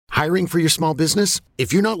Hiring for your small business?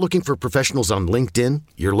 If you're not looking for professionals on LinkedIn,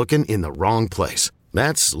 you're looking in the wrong place.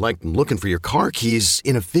 That's like looking for your car keys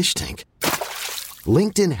in a fish tank.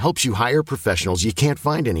 LinkedIn helps you hire professionals you can't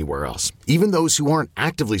find anywhere else, even those who aren't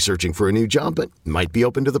actively searching for a new job but might be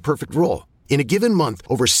open to the perfect role. In a given month,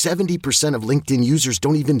 over 70% of LinkedIn users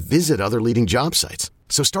don't even visit other leading job sites.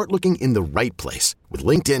 So start looking in the right place. With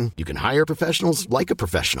LinkedIn, you can hire professionals like a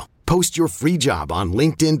professional. Post your free job on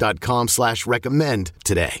linkedin.com/recommend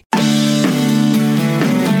today.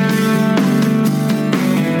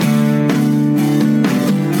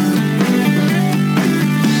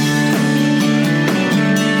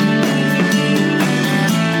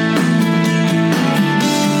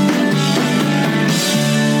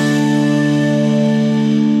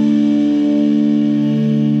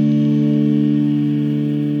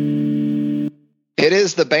 It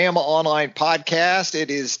is the Bama Online Podcast.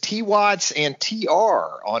 It is T. Watts and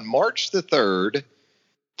TR on March the 3rd,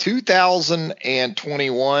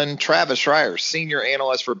 2021. Travis Schreier, Senior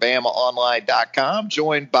Analyst for BamaOnline.com,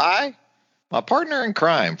 joined by my partner in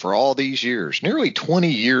crime for all these years, nearly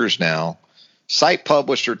 20 years now, site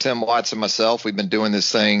publisher Tim Watts and myself. We've been doing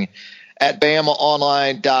this thing at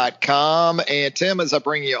BamaOnline.com. And Tim, as I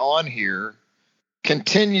bring you on here,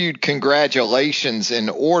 continued congratulations in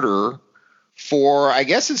order for, I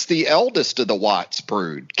guess it's the eldest of the Watts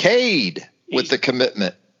brood, Cade, with the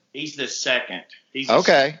commitment. He's the second.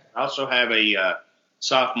 Okay. I also have a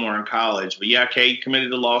sophomore in college. But, yeah, Cade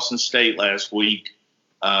committed to Lawson State last week.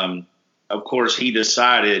 Of course, he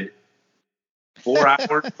decided 4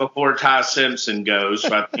 hours before Ty Simpson goes.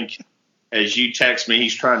 So I think, as you text me,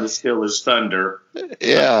 he's trying to steal his thunder.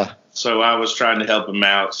 Yeah. So I was trying to help him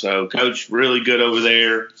out. So Coach really good over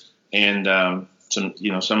there. And some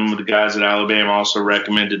of the guys at Alabama also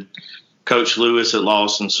recommended Coach Lewis at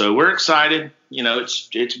Lawson. So we're excited.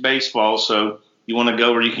 It's baseball, so you want to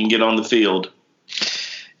go where you can get on the field.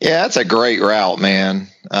 Yeah, that's a great route, man.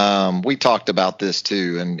 We talked about this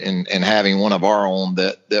too, and having one of our own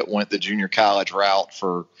that went the junior college route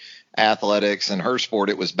for athletics, and her sport,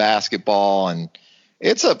 it was basketball. And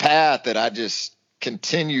it's a path that I just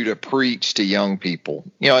continue to preach to young people,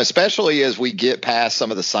 especially as we get past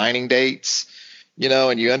some of the signing dates.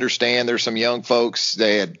 And you understand there's some young folks,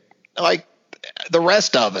 they had, like the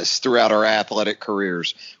rest of us throughout our athletic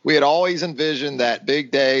careers, we had always envisioned that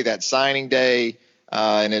big day, that signing day,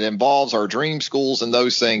 and it involves our dream schools and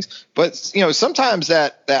those things. But, sometimes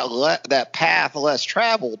that path less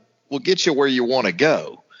traveled will get you where you want to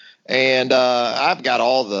go. And I've got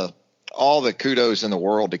all the kudos in the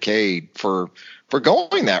world to Cade for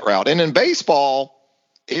going that route. And in baseball,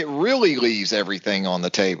 it really leaves everything on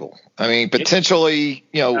the table. I mean, potentially,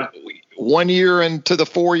 1 year into the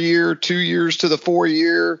 4 year, 2 years to the 4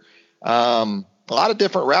 year, a lot of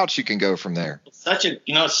different routes you can go from there. It's such a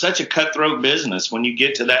cutthroat business. When you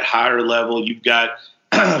get to that higher level, you've got,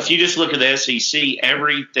 if you just look at the SEC,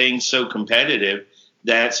 everything's so competitive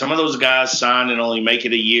that some of those guys sign and only make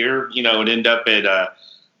it a year, and end up at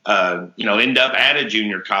a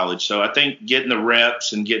junior college. So I think getting the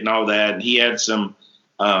reps and getting all that, and he had some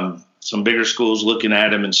bigger schools looking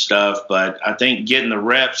at him and stuff. But I think getting the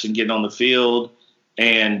reps and getting on the field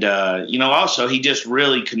and, also he just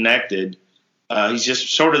really connected. He's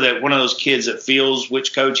just sort of that one of those kids that feels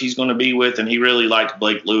which coach he's going to be with. And he really liked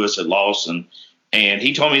Blake Lewis at Lawson. And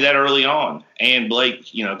he told me that early on. And Blake,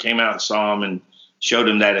 came out and saw him and showed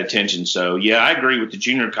him that attention. So, yeah, I agree with the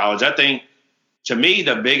junior college. I think, to me,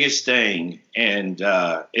 the biggest thing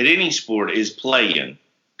at any sport is playing.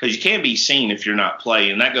 Because you can't be seen if you're not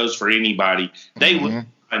playing. That goes for anybody. They will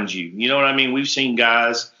find you. You know what I mean? We've seen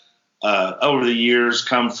guys over the years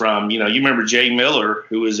come from, you remember Jay Miller,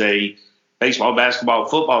 who was a baseball, basketball,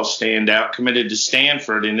 football standout, committed to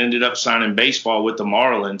Stanford and ended up signing baseball with the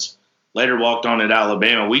Marlins, later walked on at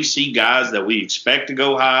Alabama. We see guys that we expect to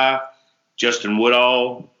go high. Justin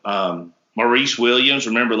Woodall, Maurice Williams.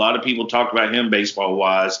 Remember, a lot of people talk about him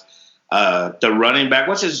baseball-wise. The running back,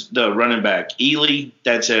 the running back? Ely,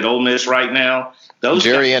 that's at Ole Miss right now.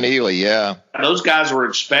 Jerry and Ely, yeah. Those guys were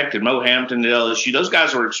expected. Mo Hampton at LSU. Those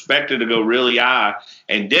guys were expected to go really high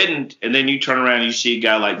and didn't. And then you turn around and you see a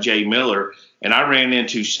guy like Jay Miller. And I ran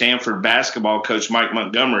into Stanford basketball coach Mike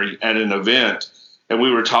Montgomery at an event, and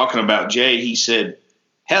we were talking about Jay. He said,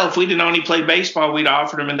 hell, if we didn't know he played baseball, we'd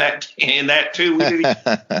offered him in that too. We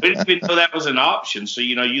didn't even know that was an option. So,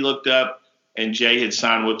 you looked up, and Jay had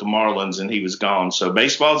signed with the Marlins, and he was gone. So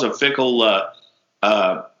baseball's a fickle.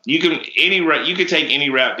 You can take any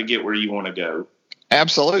route to get where you want to go.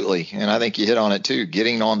 Absolutely, and I think you hit on it too.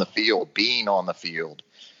 Getting on the field, being on the field,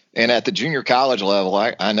 and at the junior college level,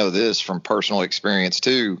 I know this from personal experience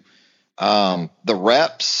too. The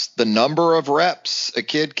reps, the number of reps a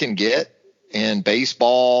kid can get in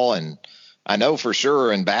baseball, and I know for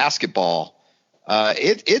sure in basketball,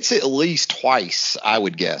 it's at least twice, I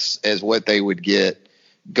would guess, as what they would get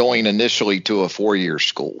going initially to a 4-year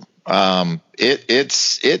school. It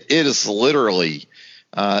is literally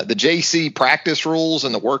the JC practice rules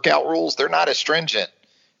and the workout rules. They're not as stringent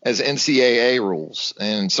as NCAA rules,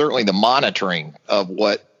 and certainly the monitoring of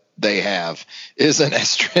what they have isn't as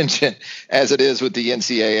stringent as it is with the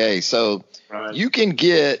NCAA. So you can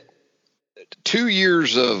get 2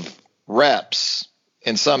 years of reps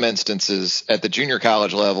in some instances at the junior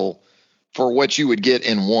college level for what you would get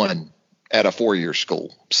in one at a 4-year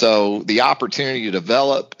school. So the opportunity to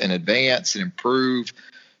develop and advance and improve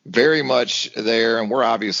very much there. And we're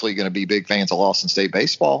obviously going to be big fans of Lawson State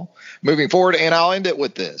baseball moving forward. And I'll end it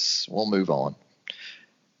with this. We'll move on.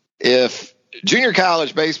 If junior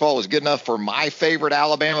college baseball was good enough for my favorite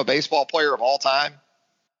Alabama baseball player of all time,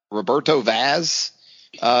 Roberto Vaz,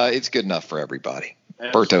 it's good enough for everybody.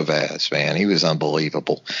 Roberto Vaz, man, he was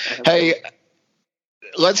unbelievable. Hey,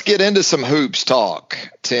 let's get into some hoops talk,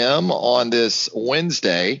 Tim, on this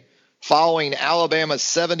Wednesday. Following Alabama's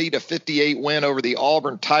 70-58 win over the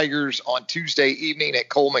Auburn Tigers on Tuesday evening at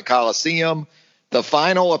Coleman Coliseum, the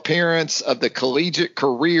final appearance of the collegiate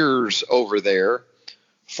careers over there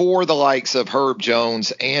for the likes of Herb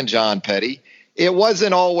Jones and John Petty. It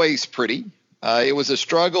wasn't always pretty. It was a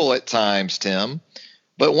struggle at times, Tim.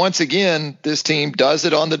 But once again, this team does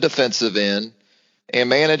it on the defensive end and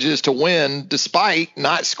manages to win despite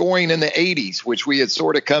not scoring in the 80s, which we had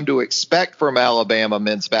sort of come to expect from Alabama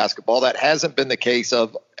men's basketball. That hasn't been the case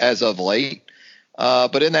as of late.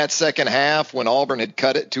 But in that second half, when Auburn had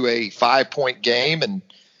cut it to a 5-point game, and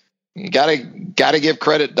you got to give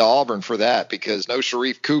credit to Auburn for that, because no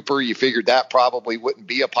Sharif Cooper, you figured that probably wouldn't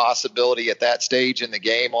be a possibility at that stage in the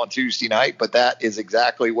game on Tuesday night, but that is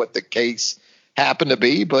exactly what the case happened to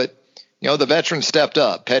be. But, the veterans stepped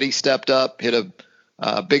up. Petty stepped up, hit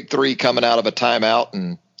a big three coming out of a timeout,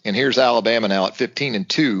 and here's Alabama now at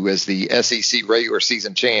 15-2 as the SEC regular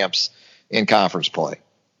season champs in conference play.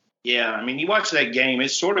 Yeah, I mean, you watch that game,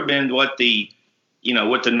 it's sort of been what the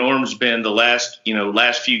norm's been the last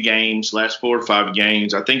few games, last 4 or 5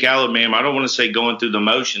 games. I think Alabama, I don't want to say going through the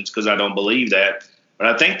motions because I don't believe that, but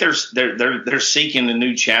I think they're seeking a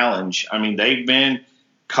new challenge. I mean, they've been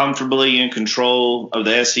comfortably in control of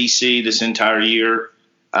the SEC this entire year.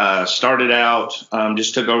 Started out,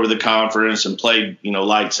 just took over the conference and played,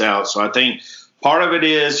 lights out. So I think part of it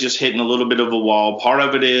is just hitting a little bit of a wall. Part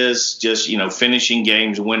of it is just, finishing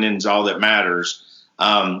games, winning is all that matters.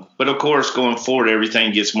 But of course, going forward,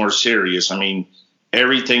 everything gets more serious. I mean,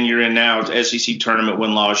 everything you're in now, SEC tournament,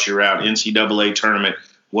 win-loss, you're out. NCAA tournament,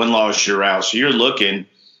 win-loss, you're out. So you're looking,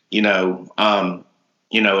 at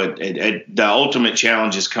the ultimate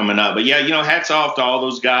challenge is coming up. But yeah, hats off to all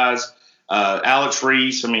those guys. Alex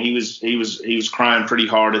Reese, I mean, he was crying pretty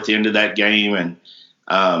hard at the end of that game. And,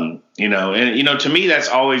 to me, that's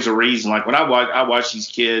always a reason. Like when I watch these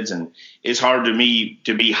kids, and it's hard to me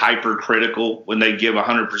to be hypercritical when they give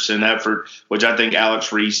 100% effort, which I think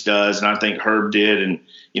Alex Reese does. And I think Herb did.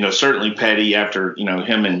 And, certainly Petty after,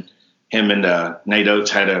 him and Nate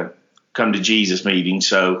Oates had a come to Jesus meeting.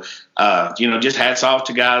 So, just hats off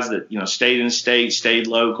to guys that, stayed in state, stayed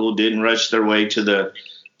local, didn't rush their way to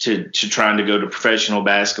trying to go to professional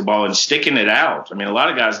basketball and sticking it out. I mean, a lot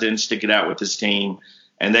of guys didn't stick it out with this team,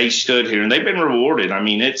 and they stood here and they've been rewarded. I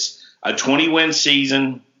mean, it's a 20-win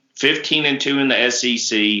season, 15-2 in the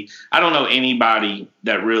SEC. I don't know anybody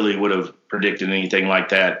that really would have predicted anything like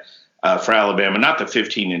that for Alabama. Not the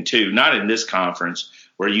 15-2, not in this conference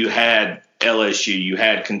where you had LSU, you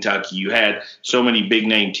had Kentucky, you had so many big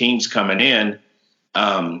name teams coming in.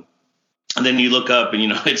 And then you look up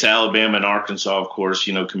and, it's Alabama and Arkansas, of course,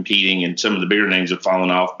 competing, and some of the bigger names have fallen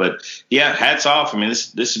off. But, yeah, hats off. I mean,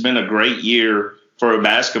 this has been a great year for a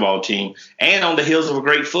basketball team and on the heels of a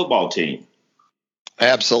great football team.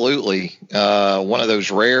 Absolutely. One of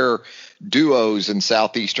those rare duos in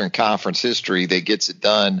Southeastern Conference history that gets it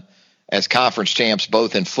done as conference champs,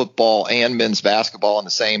 both in football and men's basketball in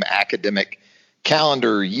the same academic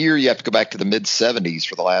calendar year. You have to go back to the mid-'70s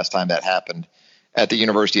for the last time that happened at the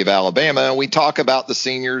University of Alabama. And we talk about the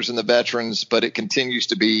seniors and the veterans, but it continues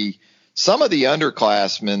to be some of the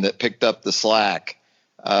underclassmen that picked up the slack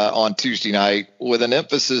on Tuesday night, with an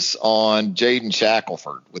emphasis on Jaden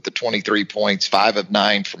Shackelford with the 23 points, 5 of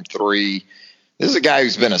 9 from 3. This is a guy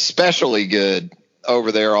who's been especially good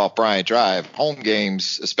over there off Bryant Drive. Home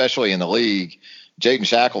games, especially in the league, Jaden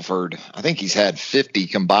Shackelford, I think he's had 50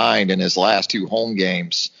 combined in his last 2 home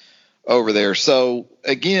games over there. So,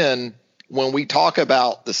 again, when we talk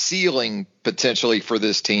about the ceiling potentially for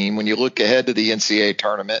this team, when you look ahead to the NCAA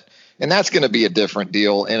tournament, and that's going to be a different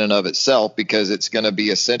deal in and of itself because it's going to be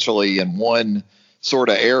essentially in one sort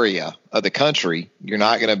of area of the country. You're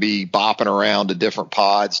not going to be bopping around to different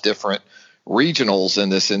pods, different regionals in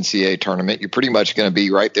this NCAA tournament. You're pretty much going to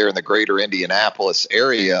be right there in the greater Indianapolis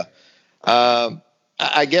area.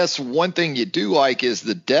 I guess one thing you do like is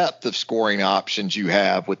the depth of scoring options you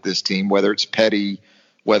have with this team, whether it's Petty,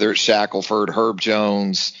 whether it's Shackelford, Herb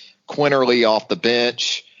Jones, Quinterly off the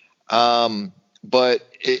bench. But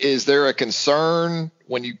is there a concern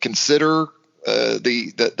when you consider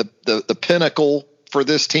the pinnacle for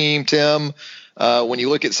this team, Tim, when you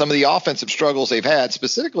look at some of the offensive struggles they've had,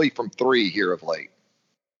 specifically from three here of late?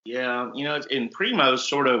 Yeah, in Primo's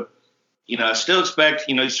sort of, I still expect,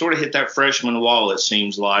 he sort of hit that freshman wall, it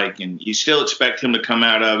seems like, and you still expect him to come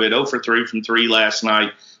out of it. 0 for 3 from 3 last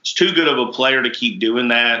night. He's too good of a player to keep doing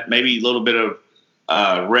that. Maybe a little bit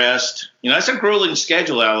of rest. That's a grueling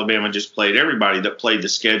schedule Alabama just played. Everybody that played the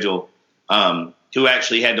schedule who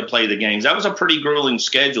actually had to play the games. That was a pretty grueling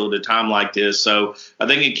schedule at a time like this. So I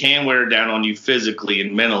think it can wear down on you physically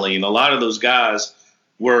and mentally. And a lot of those guys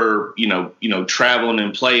were, traveling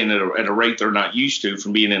and playing at a rate they're not used to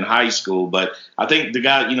from being in high school. But I think the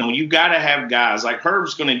guy, you got to have guys like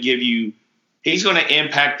Herb's going to give you, he's going to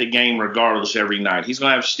impact the game regardless every night. He's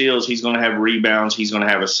going to have steals. He's going to have rebounds. He's going to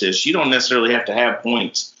have assists. You don't necessarily have to have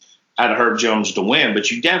points out of Herb Jones to win,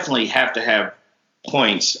 but you definitely have to have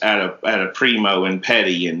points out of Primo and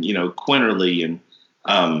Petty and, Quinterly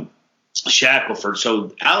and Shackelford.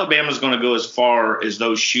 So Alabama's going to go as far as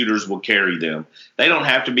those shooters will carry them. They don't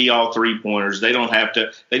have to be all three-pointers. They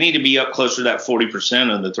need to be up closer to that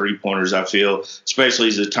 40% on the three-pointers, I feel, especially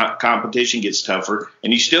as the competition gets tougher.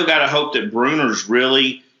 And you still got to hope that Bruner's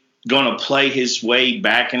really going to play his way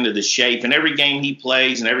back into the shape. And every game he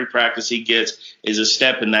plays and every practice he gets is a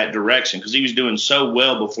step in that direction because he was doing so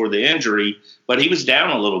well before the injury, but he was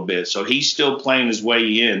down a little bit. So he's still playing his way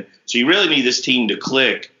in. So you really need this team to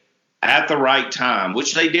click at the right time,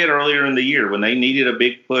 which they did earlier in the year when they needed a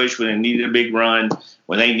big push, when they needed a big run,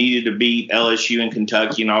 when they needed to beat LSU and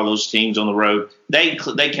Kentucky and all those teams on the road. They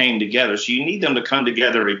came together. So you need them to come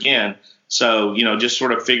together again. So, just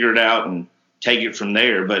sort of figure it out and take it from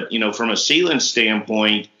there. But, from a ceiling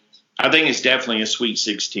standpoint, I think it's definitely a Sweet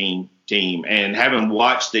 16 team. And having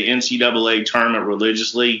watched the NCAA tournament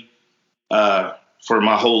religiously for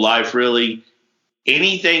my whole life, really,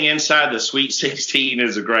 anything inside the Sweet 16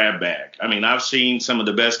 is a grab bag. I mean, I've seen some of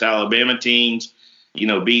the best Alabama teams,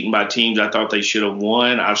 beaten by teams I thought they should have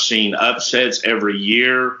won. I've seen upsets every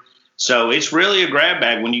year. So it's really a grab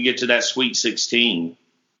bag when you get to that Sweet 16.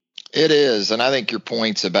 It is. And I think your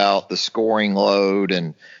points about the scoring load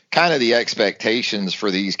and kind of the expectations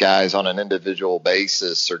for these guys on an individual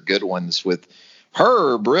basis are good ones. With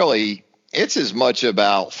Herb, really, it's as much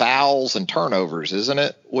about fouls and turnovers, isn't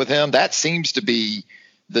it, with him? That seems to be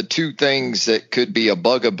the two things that could be a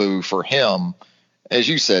bugaboo for him. As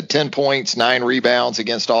you said, 10 points, 9 rebounds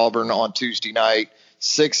against Auburn on Tuesday night,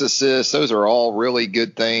 6 assists. Those are all really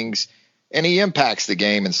good things. And he impacts the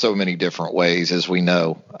game in so many different ways, as we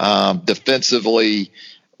know. Defensively,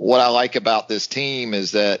 what I like about this team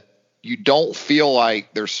is that you don't feel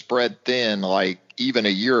like they're spread thin like even a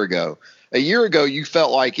year ago. A year ago, you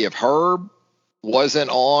felt like if Herb wasn't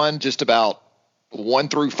on just about 1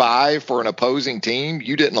 through 5 for an opposing team,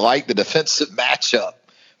 you didn't like the defensive matchup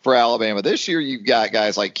for Alabama. This year, you've got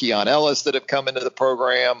guys like Keon Ellis that have come into the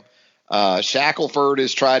program. Shackelford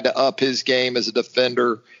has tried to up his game as a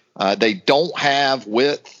defender. They don't have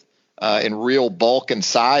width in real bulk and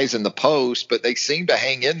size in the post, but they seem to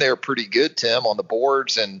hang in there pretty good, Tim, on the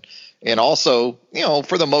boards and also,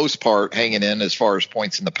 for the most part, hanging in as far as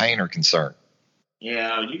points in the paint are concerned.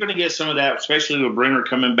 Yeah, you're going to get some of that, especially with Bruner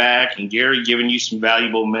coming back and Gary giving you some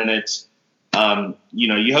valuable minutes.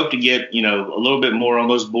 You hope to get, a little bit more on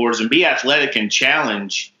those boards and be athletic and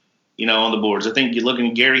challenge, on the boards. I think you're looking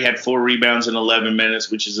at Gary had 4 rebounds in 11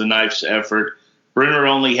 minutes, which is a nice effort. Bruner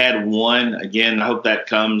only had 1. Again, I hope that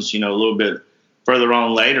comes, a little bit further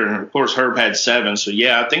on later. And, of course, Herb had 7. So,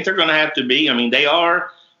 yeah, I think they're going to have to be. I mean, they are,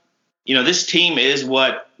 this team is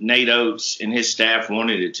what Nate Oates and his staff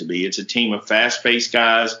wanted it to be. It's a team of fast-paced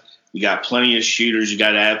guys. You got plenty of shooters. You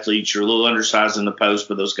got athletes. You're a little undersized in the post,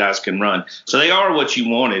 but those guys can run. So they are what you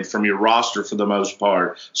wanted from your roster for the most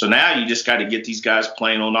part. So now you just got to get these guys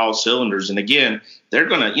playing on all cylinders. And, again, they're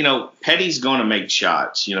going to, Petty's going to make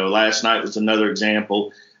shots. Last night was another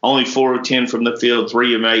example. Only 4 of 10 from the field,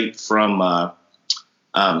 3 of 8 from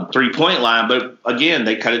three-point line. But, again,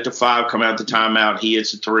 they cut it to 5, come out the timeout. He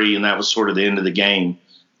hits a 3, and that was sort of the end of the game.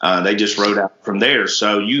 They just rode out from there.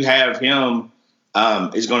 So you have him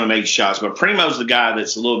is going to make shots. But Primo's the guy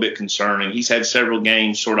that's a little bit concerning. He's had several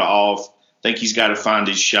games sort of off. I think he's got to find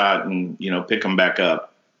his shot and, pick him back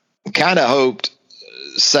up. Kind of hoped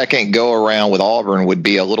second go around with Auburn would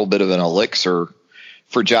be a little bit of an elixir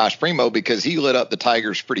for Josh Primo, because he lit up the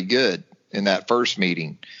Tigers pretty good in that first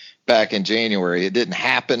meeting back in January. It didn't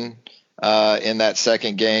happen in that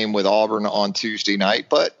second game with Auburn on Tuesday night,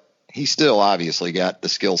 but he still obviously got the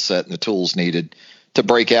skill set and the tools needed to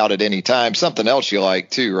break out at any time. Something else you like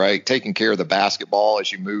too, right? Taking care of the basketball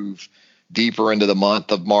as you move deeper into the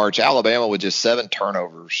month of March. Alabama with just 7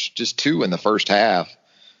 turnovers, just 2 in the first half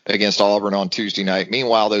against Auburn on Tuesday night.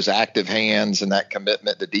 Meanwhile, those active hands and that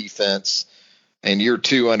commitment to defense in year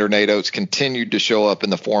 2 under Nate Oates continued to show up in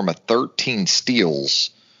the form of 13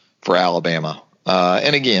 steals for Alabama.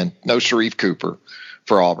 And again, no Sharif Cooper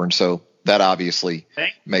for Auburn. So that obviously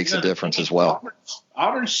makes a difference as well.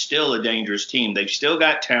 Auburn's still a dangerous team. They've still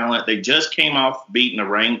got talent. They just came off beating a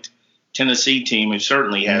ranked Tennessee team who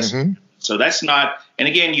certainly has. Mm-hmm. So that's not – and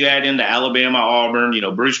again, you add into Alabama, Auburn.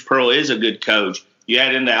 Bruce Pearl is a good coach. You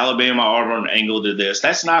add into Alabama, Auburn angle to this.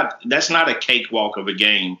 That's not a cakewalk of a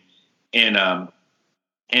game in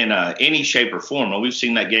any shape or form. We've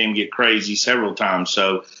seen that game get crazy several times.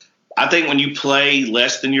 So I think when you play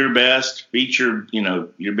less than your best, beat your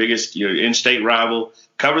in-state rival,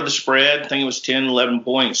 cover the spread. I think it was 10, 11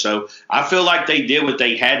 points. So I feel like they did what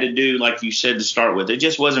they had to do, like you said, to start with. It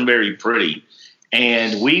just wasn't very pretty.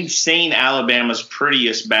 And we've seen Alabama's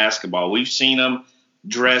prettiest basketball. We've seen them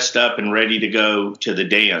dressed up and ready to go to the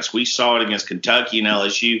dance. We saw it against Kentucky and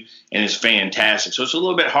LSU, and it's fantastic. So it's a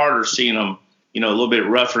little bit harder seeing them, a little bit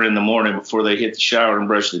rougher in the morning before they hit the shower and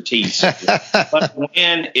brush their teeth. But a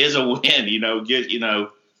win is a win.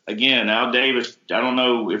 Again, Al Davis, I don't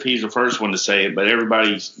know if he's the first one to say it, but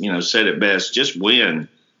everybody's, said it best. Just win.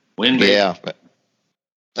 Yeah.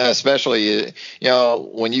 Especially,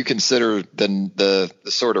 when you consider the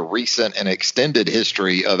sort of recent and extended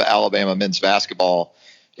history of Alabama men's basketball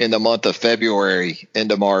in the month of February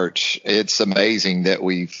into March, it's amazing that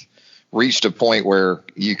we've reached a point where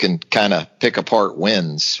you can kind of pick apart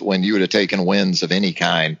wins when you would have taken wins of any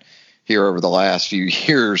kind here over the last few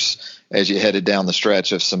years as you headed down the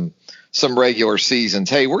stretch of some regular seasons.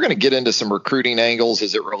 Hey, we're going to get into some recruiting angles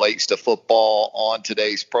as it relates to football on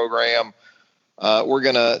today's program. We're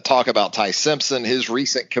going to talk about Ty Simpson, his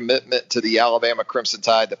recent commitment to the Alabama Crimson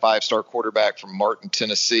Tide, the 5-star quarterback from Martin,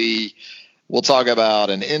 Tennessee. We'll talk about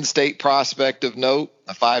an in-state prospect of note,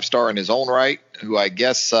 a 5-star in his own right, who I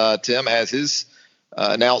guess Tim has his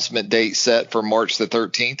announcement date set for March the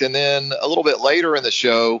 13th. And then a little bit later in the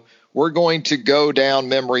show, we're going to go down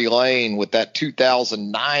memory lane with that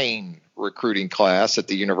 2009 recruiting class at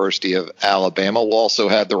the University of Alabama. We'll also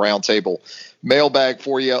have the roundtable mailbag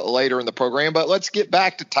for you later in the program. But let's get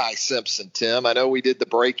back to Ty Simpson, Tim. I know we did the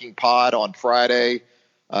breaking pod on Friday,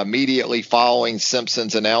 immediately following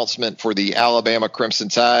Simpson's announcement for the Alabama Crimson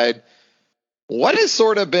Tide. What has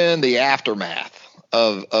sort of been the aftermath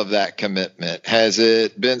of that commitment? Has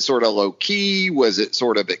it been sort of low key? Was it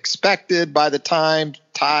sort of expected by the time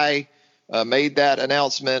Ty made that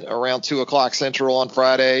announcement around 2:00 Central on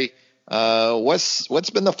Friday? What's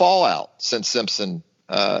been the fallout since Simpson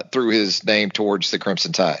threw his name towards the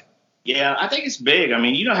Crimson Tide? Yeah, I think it's big. I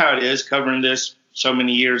mean, you know how it is covering this so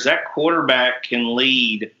many years. That quarterback can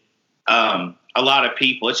lead a lot of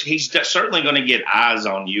people. He's certainly going to get eyes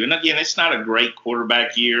on you. And again, it's not a great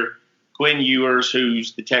quarterback year. Quinn Ewers,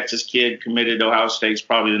 who's the Texas kid committed to Ohio State, is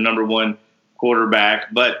probably the number one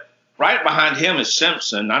quarterback. But right behind him is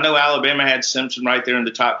Simpson. I know Alabama had Simpson right there in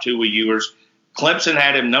the top 2 with Ewers. Clemson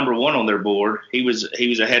had him number 1 on their board. He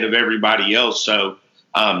was ahead of everybody else. So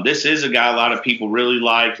this is a guy a lot of people really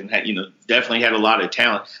like and definitely had a lot of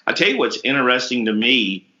talent. I tell you what's interesting to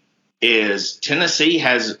me is Tennessee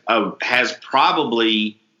has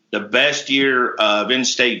probably the best year of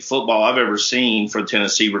in-state football I've ever seen for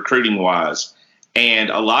Tennessee recruiting-wise. And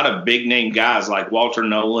a lot of big-name guys like Walter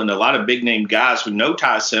Nolan, a lot of big-name guys who know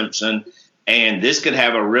Ty Simpson, and this could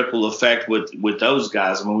have a ripple effect with those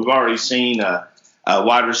guys. I mean, we've already seen a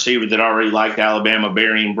wide receiver that already liked Alabama,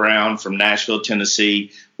 Barian Brown from Nashville,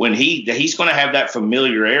 Tennessee. When he's going to have that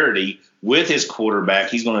familiarity with his quarterback,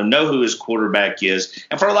 he's going to know who his quarterback is.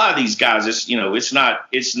 And for a lot of these guys, it's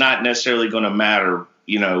not necessarily going to matter,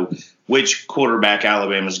 which quarterback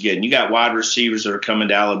Alabama's getting. You got wide receivers that are coming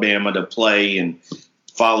to Alabama to play and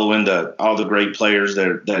following all the great players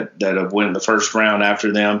that have won the first round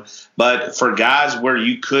after them. But for guys where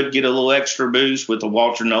you could get a little extra boost with the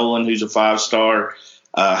Walter Nolan, who's a 5-star,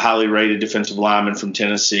 highly rated defensive lineman from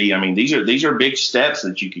Tennessee. I mean, these are big steps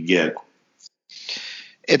that you could get.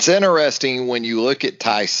 It's interesting when you look at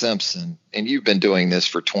Ty Simpson, and you've been doing this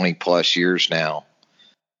for 20 plus years now.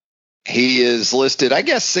 He is listed, I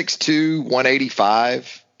guess, 6'2",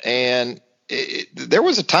 185. And there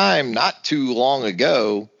was a time not too long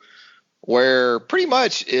ago where pretty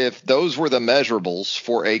much if those were the measurables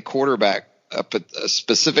for a quarterback, a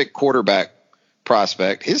specific quarterback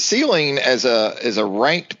prospect, his ceiling as a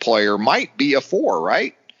ranked player might be a 4,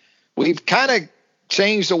 right? We've kind of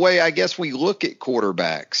changed the way, I guess, we look at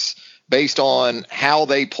quarterbacks based on how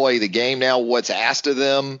they play the game now, what's asked of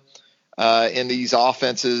them in these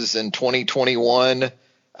offenses in 2021.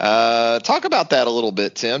 Talk about that a little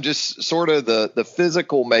bit, Tim, just sort of the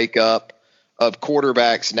physical makeup of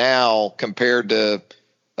quarterbacks now compared to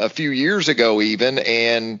a few years ago even,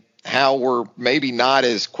 and how we're maybe not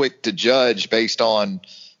as quick to judge based on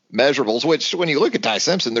measurables, which when you look at Ty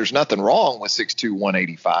Simpson, there's nothing wrong with 6'2",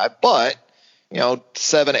 185, but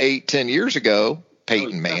 7, 8, 10 years ago,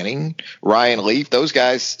 Peyton Manning, Ryan Leaf, those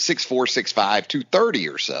guys 6'4", 6'5", 230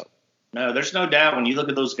 or so. No, there's no doubt when you look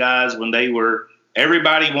at those guys when they were –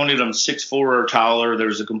 everybody wanted them 6'4" or taller.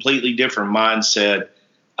 There's a completely different mindset.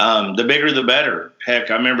 The bigger the better. Heck,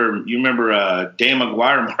 you remember Dan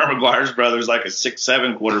McGuire, Mark McGuire's brother is like a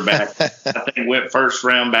 6'7" quarterback. I think went first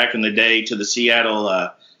round back in the day to the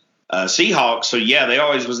Seattle Seahawks. So yeah, they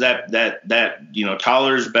always was that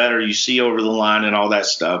taller is better. You see over the line and all that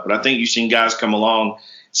stuff. But I think you've seen guys come along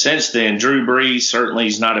since then. Drew Brees certainly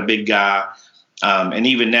is not a big guy, and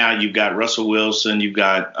even now you've got Russell Wilson, you've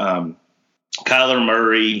got Kyler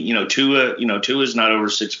Murray. Tua is not over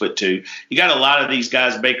 6'2". You got a lot of these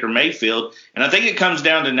guys, Baker Mayfield, and I think it comes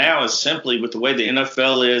down to now is simply with the way the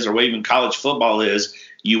NFL is, or even college football is.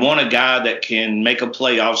 You want a guy that can make a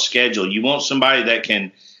play off schedule. You want somebody that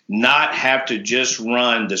can not have to just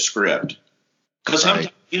run the script. Because sometimes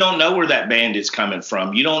you don't know where that bandit's coming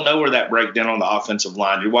from. You don't know where that breakdown on the offensive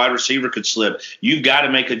line. Your wide receiver could slip. You've got to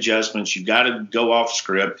make adjustments. You've got to go off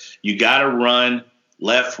script. You got to run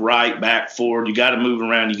left, right, back, forward. You got to move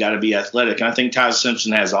around. You got to be athletic. And I think Ty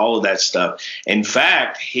Simpson has all of that stuff. In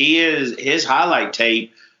fact, his highlight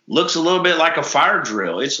tape looks a little bit like a fire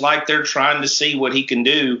drill. It's like they're trying to see what he can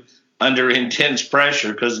do under intense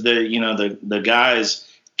pressure because the guy is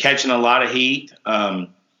catching a lot of heat, and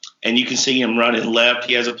you can see him running left.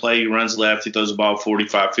 He has a play. He runs left. He throws the ball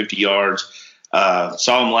 45, 50 yards.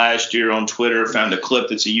 Saw him last year on Twitter, found a clip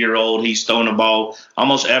that's a year old. He's throwing a ball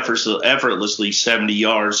almost effortlessly 70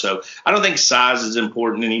 yards. So I don't think size is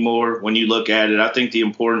important anymore when you look at it. I think the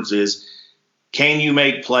importance is, can you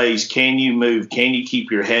make plays? Can you move? Can you keep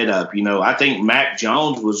your head up? I think Mac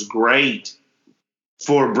Jones was great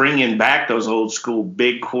for bringing back those old school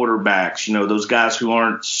big quarterbacks, those guys who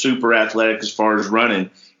aren't super athletic as far as running.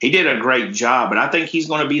 He did a great job, but I think he's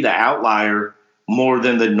going to be the outlier more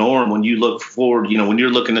than the norm when you look forward, when you're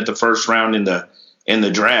looking at the first round in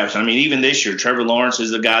the draft. I mean, even this year, Trevor Lawrence is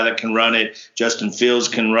the guy that can run it. Justin Fields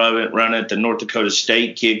can run it. The North Dakota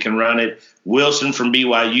State kid can run it. Wilson from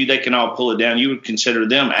BYU, they can all pull it down. You would consider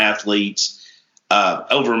them athletes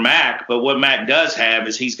over Mac. But what Mac does have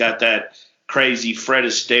is he's got that crazy Fred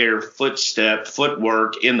Astaire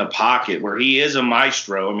footwork in the pocket where he is a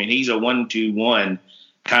maestro. I mean, he's a 1-2-1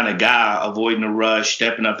 kind of guy, avoiding a rush,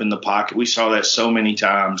 stepping up in the pocket. We saw that so many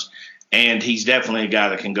times, and he's definitely a guy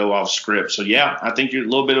that can go off script. So, yeah, I think you're a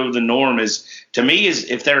little bit of the norm is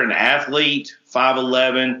if they're an athlete,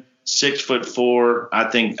 5'11", 6'4", I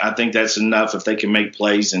think that's enough if they can make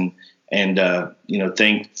plays and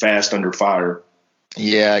think fast under fire.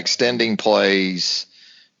 Yeah, extending plays.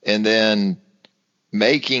 And then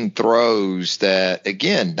making throws that,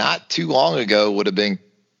 again, not too long ago would have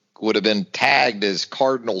been tagged as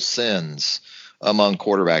cardinal sins among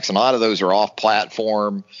quarterbacks. And a lot of those are off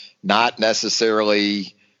platform, not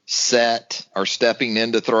necessarily set or stepping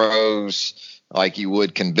into throws like you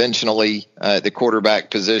would conventionally at the quarterback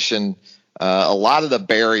position. A lot of the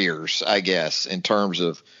barriers, I guess, in terms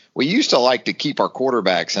of, we used to like to keep our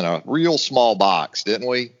quarterbacks in a real small box, didn't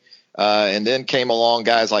we? And then came along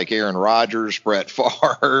guys like Aaron Rodgers, Brett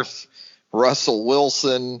Favre, Russell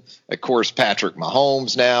Wilson, of course, Patrick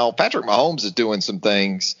Mahomes now. Patrick Mahomes is doing some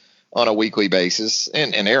things on a weekly basis,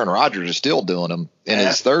 and Aaron Rodgers is still doing them in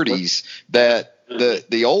his 30s that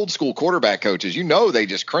the old school quarterback coaches, they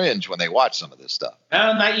just cringe when they watch some of this stuff.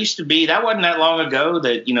 That wasn't that long ago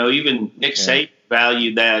that, even Nick Saban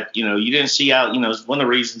valued that, you didn't see out, it's one of the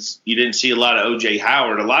reasons you didn't see a lot of O.J.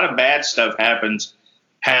 Howard. A lot of bad stuff happens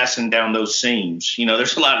passing down those seams.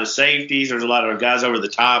 There's a lot of safeties. There's a lot of guys over the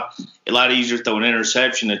top. A lot easier to throw an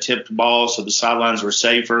interception, a tipped ball, so the sidelines were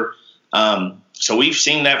safer. So we've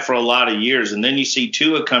seen that for a lot of years. And then you see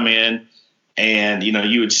Tua come in And,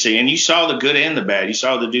 you would see, and you saw the good and the bad. You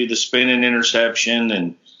saw the do the spinning interception,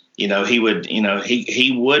 and, he would,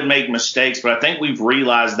 he would make mistakes, but I think we've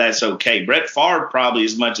realized that's okay. Brett Favre probably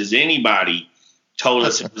as much as anybody told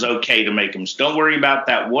us it was okay to make them. Don't worry about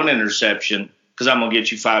that one interception because I'm going to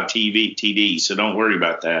get you 5 TDs, so don't worry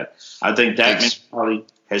about that. I think that mentality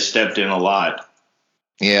has stepped in a lot.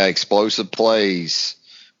 Yeah, explosive plays.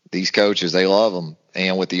 These coaches, they love them.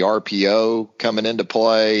 And with the RPO coming into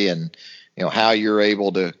play and, how you're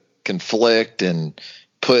able to conflict and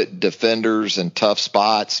put defenders in tough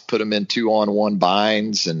spots, put them in 2-on-1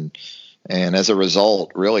 binds, and as a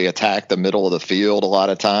result, really attack the middle of the field a lot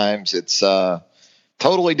of times. It's a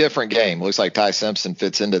totally different game. Looks like Ty Simpson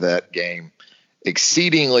fits into that game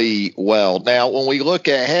exceedingly well. Now, when we look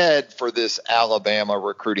ahead for this Alabama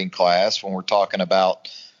recruiting class, when we're talking about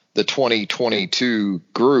the 2022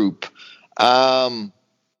 group,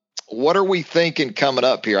 what are we thinking coming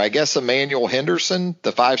up here? I guess Emmanuel Henderson,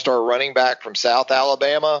 the 5-star running back from South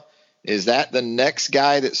Alabama, is that the next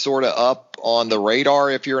guy that's sort of up on the radar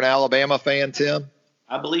if you're an Alabama fan, Tim?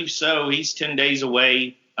 I believe so. He's 10 days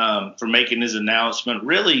away from making his announcement.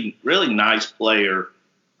 Really, really nice player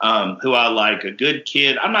who I like, a good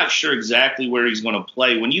kid. I'm not sure exactly where he's going to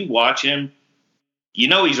play. When you watch him,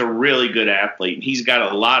 he's a really good athlete. He's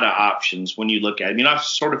got a lot of options when you look at him. I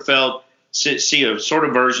sort of see a sort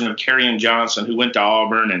of version of Kerryon Johnson, who went to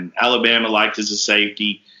Auburn, and Alabama liked as a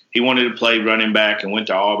safety. He wanted to play running back and went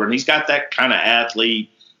to Auburn. He's got that kind of athlete,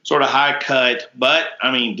 sort of high cut, but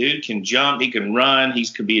dude can jump, he can run. He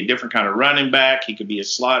could be a different kind of running back. He could be a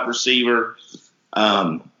slot receiver.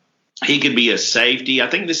 He could be a safety. I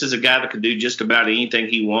think this is a guy that could do just about anything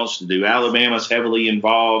he wants to do. Alabama's heavily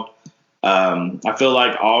involved. I feel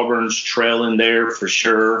like Auburn's trailing there for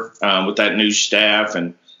sure with that new staff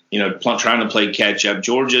and, trying to play catch up.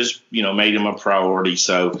 Georgia's, made him a priority.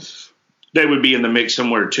 So they would be in the mix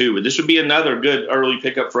somewhere too. But this would be another good early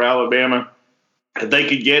pickup for Alabama if they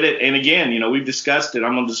could get it. And again, we've discussed it.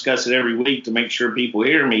 I'm going to discuss it every week to make sure people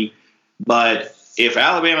hear me. But if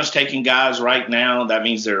Alabama's taking guys right now, that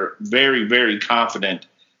means they're very, very confident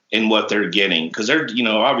in what they're getting because they're,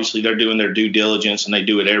 obviously they're doing their due diligence and they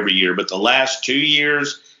do it every year. But the last 2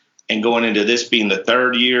 years and going into this being the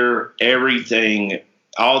third year, everything,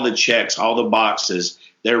 all the checks, all the boxes,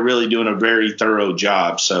 they're really doing a very thorough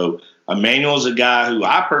job. So Emmanuel's a guy who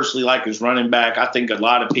I personally like as running back. I think a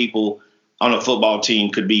lot of people on a football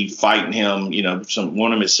team could be fighting him,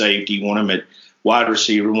 want him at safety, want him at wide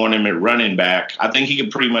receiver, want him at running back. I think he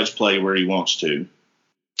can pretty much play where he wants to.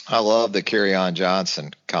 I love the Kerryon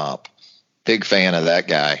Johnson comp. Big fan of that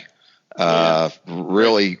guy.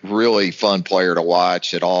 Really, really fun player to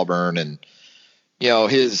watch at Auburn. And,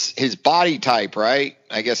 his body type, right?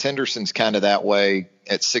 I guess Henderson's kind of that way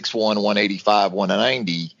at 6'1", 185,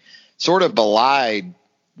 190, sort of belied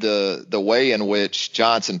the way in which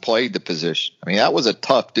Johnson played the position. I mean, that was a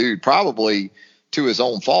tough dude, probably to his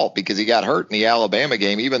own fault because he got hurt in the Alabama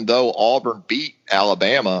game, even though Auburn beat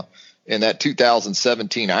Alabama in that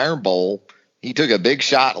 2017 Iron Bowl. He took a big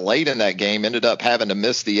shot late in that game, ended up having to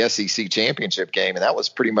miss the SEC championship game. And that was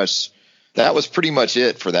pretty much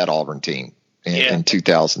it for that Auburn team in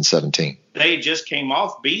 2017. They just came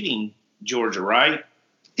off beating Georgia, right?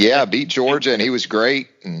 Yeah, beat Georgia, and he was great.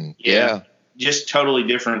 And just totally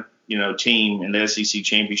different, team in the SEC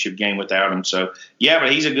championship game without him. So,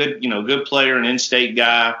 but he's a good player, an in-state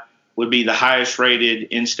guy, would be the highest rated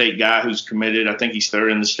in-state guy who's committed. I think he's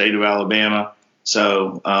third in the state of Alabama.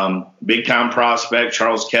 So, big time prospect.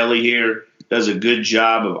 Charles Kelly here does a good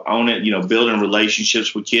job of owning, building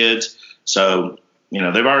relationships with kids. So,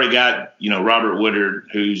 they've already got, Robert Woodard,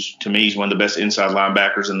 who's to me is one of the best inside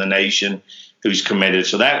linebackers in the nation, who's committed.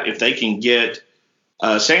 So that if they can get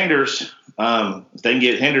Sanders, if they can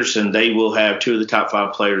get Henderson, they will have 2 of the top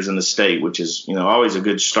 5 players in the state, which is, always a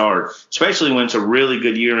good start, especially when it's a really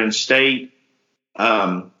good year in state.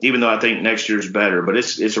 Even though I think next year's better, but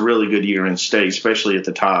it's a really good year in state, especially at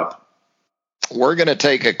the top. We're going to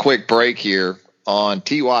take a quick break here on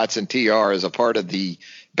T. Watts and TR as a part of the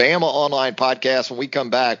Bama Online Podcast. When we come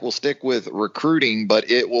back, we'll stick with recruiting, but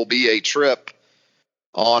it will be a trip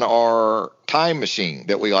on our time machine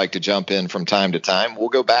that we like to jump in from time to time. We'll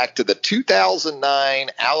go back to the 2009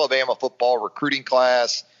 Alabama football recruiting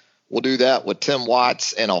class. We'll do that with Tim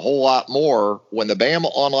Watts and a whole lot more when the Bama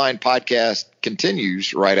Online Podcast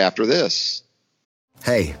continues right after this.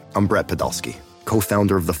 Hey, I'm Brett Podolsky,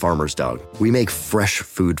 co-founder of The Farmer's Dog. We make fresh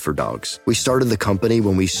food for dogs. We started the company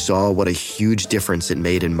when we saw what a huge difference it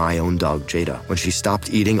made in my own dog, Jada, when she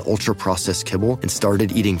stopped eating ultra-processed kibble and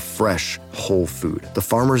started eating fresh, whole food. The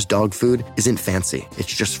Farmer's Dog food isn't fancy.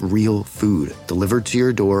 It's just real food delivered to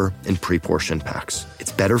your door in pre-portioned packs.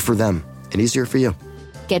 It's better for them and easier for you.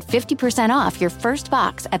 Get 50% off your first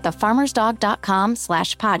box at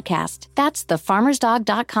thefarmersdog.com/podcast. That's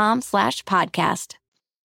thefarmersdog.com/podcast.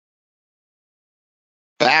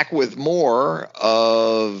 Back with more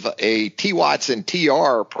of a T. Watson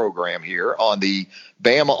TR program here on the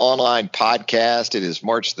Bama Online Podcast. It is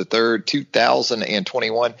March the 3rd,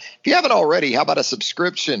 2021. If you haven't already, how about a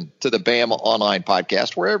subscription to the Bama Online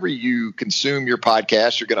Podcast? Wherever you consume your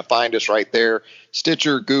podcast, you're going to find us right there.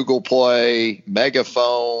 Stitcher, Google Play,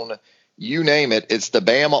 Megaphone, you name it. It's the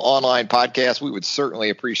Bama Online Podcast. We would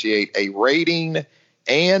certainly appreciate a rating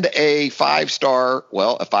and a five-star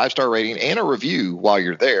rating and a review while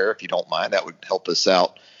you're there, if you don't mind. That would help us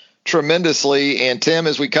out tremendously. And Tim,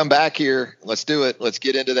 as we come back here, let's do it. Let's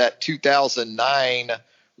get into that 2009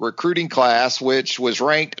 recruiting class, which was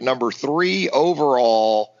ranked number 3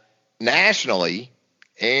 overall nationally.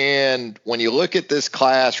 And when you look at this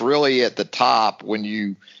class really at the top, when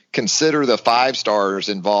you consider the 5 stars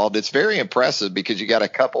involved, it's very impressive because you got a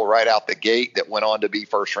couple right out the gate that went on to be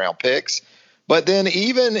first-round picks. But then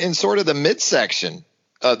even in sort of the midsection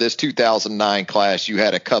of this 2009 class, you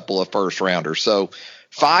had a couple of first-rounders. So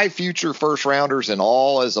 5 future first-rounders in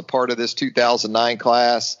all as a part of this 2009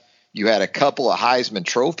 class. You had a couple of Heisman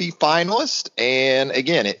Trophy finalists. And,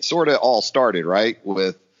 again, it sort of all started, right,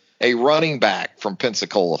 with a running back from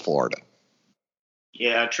Pensacola, Florida.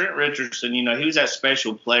 Yeah, Trent Richardson, he was that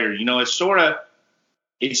special player.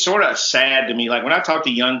 It's sort of sad to me. Like when I talk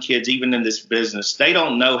to young kids, even in this business, they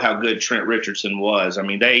don't know how good Trent Richardson was. I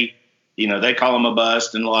mean, they call him a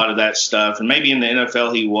bust and a lot of that stuff. And maybe in the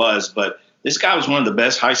NFL he was, but this guy was one of the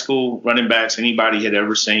best high school running backs anybody had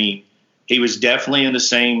ever seen. He was definitely in the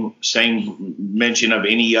same mention of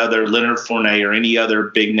any other Leonard Fournette or any other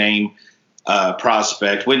big name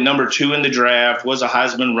prospect. Went number 2 in the draft, was a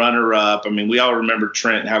Heisman runner-up. I mean, we all remember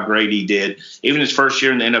Trent, how great he did. Even his first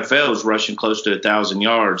year in the NFL was rushing close to 1,000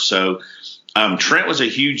 yards. So Trent was a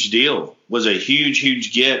huge deal, was a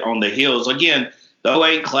huge get on the heels. Again, the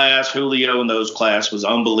 08 class, Julio in those class was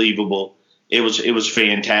unbelievable. It was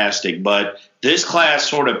fantastic. But this class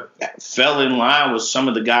sort of fell in line with some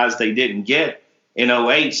of the guys they didn't get in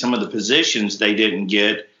 08, some of the positions they didn't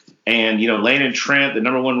get. And, Landon Trent, the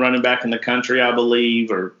number 1 running back in the country, I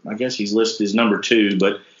believe, or I guess he's listed as number 2,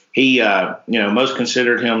 but he, most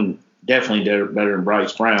considered him definitely better than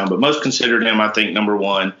Bryce Brown, but most considered him, I think, number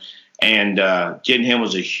 1. And getting him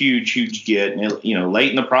was a huge get. And,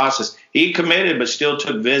 late in the process, he committed but still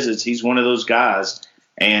took visits. He's one of those guys.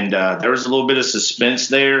 And there was a little bit of suspense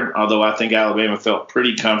there, although I think Alabama felt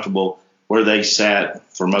pretty comfortable where they sat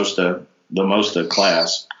for most of the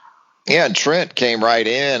class. Yeah, and Trent came right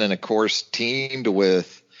in and, of course, teamed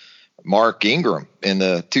with Mark Ingram in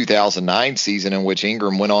the 2009 season, in which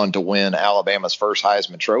Ingram went on to win Alabama's first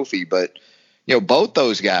Heisman Trophy. But, both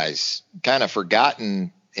those guys kind of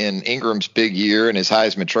forgotten in Ingram's big year and his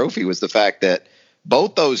Heisman Trophy was the fact that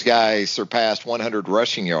both those guys surpassed 100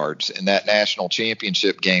 rushing yards in that national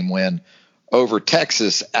championship game win over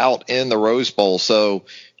Texas out in the Rose Bowl. So,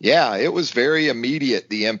 yeah, it was very immediate,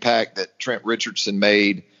 the impact that Trent Richardson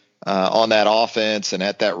made on that offense and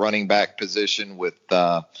at that running back position with,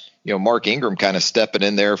 Mark Ingram kind of stepping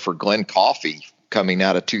in there for Glenn Coffey coming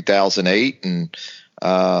out of 2008. And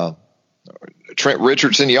Trent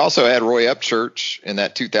Richardson, you also had Roy Upchurch in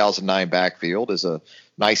that 2009 backfield as a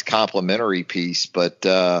nice complementary piece. But,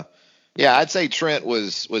 I'd say Trent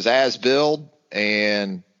was as billed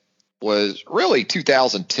and was really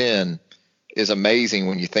 2010 is amazing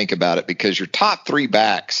when you think about it, because your top 3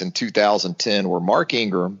 backs in 2010 were Mark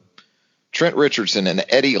Ingram, Trent Richardson, and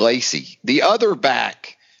Eddie Lacy. The other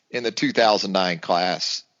back in the 2009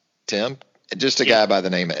 class, Tim, just a guy by the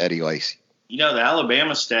name of Eddie Lacy. The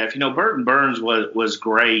Alabama staff, Burton Burns was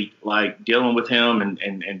great, like dealing with him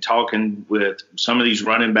and talking with some of these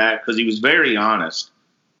running backs, because he was very honest.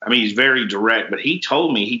 I mean, he's very direct, but he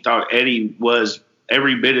told me he thought Eddie was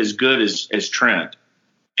every bit as good as Trent.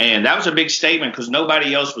 And that was a big statement because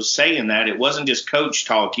nobody else was saying that. It wasn't just coach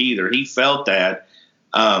talk either. He felt that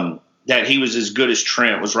he was as good as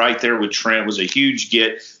Trent, was right there with Trent, was a huge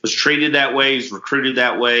get, was treated that way, was recruited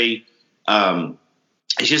that way.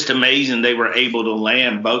 It's just amazing they were able to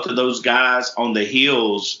land both of those guys on the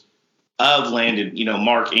heels of landing,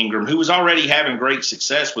 Mark Ingram, who was already having great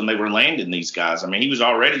success when they were landing these guys. I mean, he was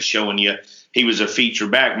already showing you he was a feature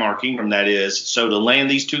back, Mark Ingram, that is. So to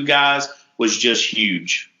land these 2 guys was just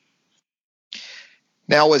huge.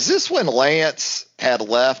 Now, was this when Lance had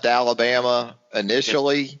left Alabama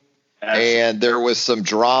initially? Absolutely. And there was some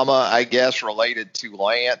drama, I guess, related to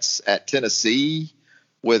Lance at Tennessee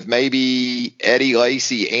with maybe Eddie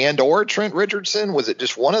Lacy and or Trent Richardson? Was it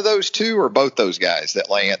just one of those two or both those guys that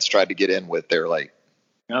Lance tried to get in with there late?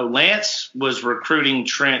 No, Lance was recruiting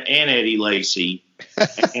Trent and Eddie Lacy.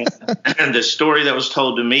 And the story that was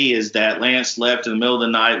told to me is that Lance left in the middle of the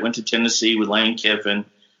night, went to Tennessee with Lane Kiffin.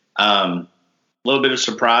 A little bit of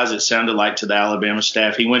surprise, it sounded like, to the Alabama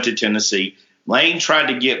staff. He went to Tennessee. Lane tried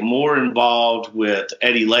to get more involved with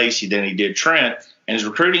Eddie Lacy than he did Trent, and his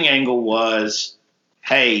recruiting angle was,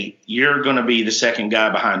 hey, you're going to be the second guy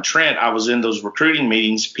behind Trent. I was in those recruiting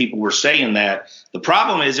meetings. People were saying that. The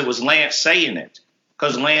problem is it was Lance saying it,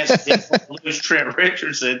 because Lance didn't lose Trent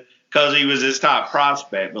Richardson because he was his top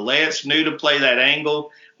prospect. But Lance knew to play that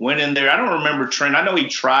angle, went in there. I don't remember Trent. I know he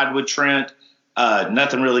tried with Trent.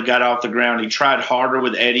 Nothing really got off the ground. He tried harder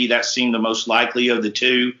with Eddie. That seemed the most likely of the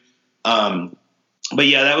two. But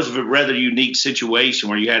yeah, that was a rather unique situation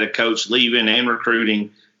where you had a coach leaving and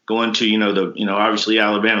recruiting, going to, obviously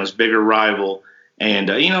Alabama's bigger rival. And,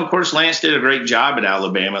 of course, Lance did a great job at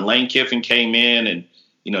Alabama. Lane Kiffin came in and,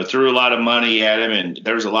 threw a lot of money at him, and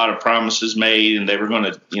there was a lot of promises made, and they were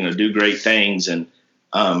going to, do great things. And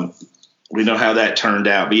we know how that turned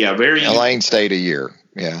out. But yeah, Lane stayed a year.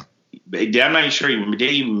 Yeah. I'm not sure did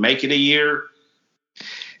he make it a year?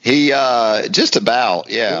 He just about,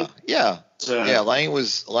 yeah. Lane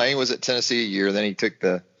was at Tennessee a year. Then he took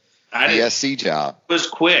the SC job. It was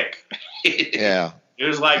quick. Yeah, it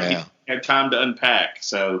was like he had time to unpack.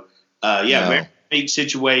 So very big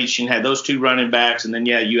situation. Had those two running backs, and then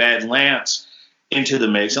you add Lance into the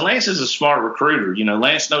mix. And Lance is a smart recruiter.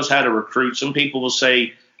 Lance knows how to recruit. Some people will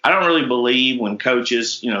say, I don't really believe when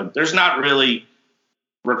coaches, there's not really.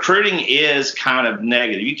 Recruiting is kind of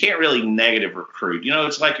negative. You can't really negative recruit.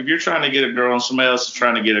 It's like if you're trying to get a girl and somebody else is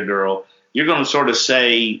trying to get a girl, you're going to sort of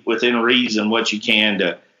say within reason what you can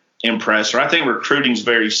to impress her. I think recruiting is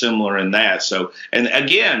very similar in that. So, and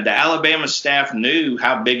again, the Alabama staff knew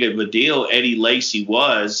how big of a deal Eddie Lacy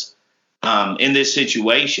was in this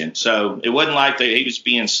situation. So it wasn't like he was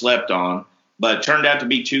being slept on, but it turned out to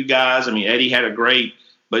be two guys. I mean, Eddie had a great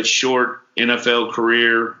but short NFL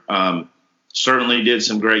career. Certainly did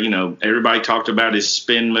some great, everybody talked about his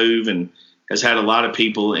spin move and has had a lot of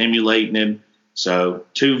people emulating him. So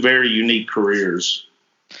two very unique careers.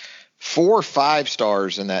 4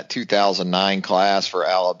 5-stars in that 2009 class for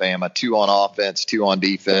Alabama, 2 on offense, 2 on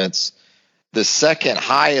defense. The second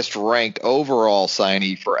highest ranked overall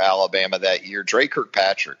signee for Alabama that year, Dre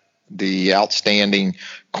Kirkpatrick, the outstanding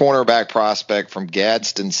cornerback prospect from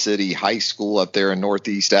Gadsden City High School up there in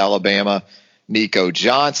Northeast Alabama. Nico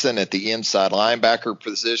Johnson at the inside linebacker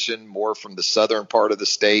position, more from the southern part of the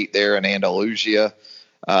state there in Andalusia,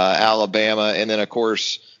 Alabama. And then, of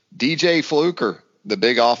course, DJ Fluker, the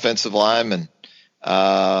big offensive lineman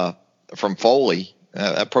from Foley.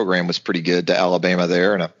 That program was pretty good to Alabama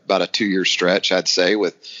there in about a 2-year stretch, I'd say,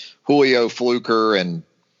 with Julio Fluker and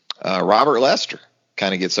Robert Lester.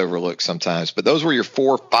 Kind of gets overlooked sometimes. But those were your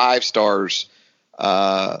 4 5-stars,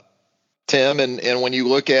 Tim, and when you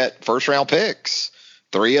look at first-round picks,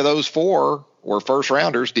 3 of those 4 were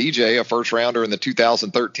first-rounders. DJ, a first-rounder in the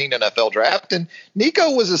 2013 NFL Draft, and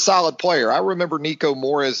Nico was a solid player. I remember Nico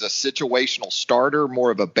more as a situational starter,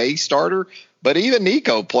 more of a base starter, but even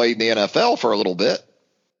Nico played in the NFL for a little bit.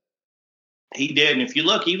 He did, and if you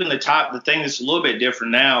look, even the thing that's a little bit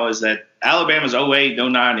different now is that Alabama's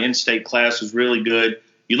 08-09 in-state class was really good.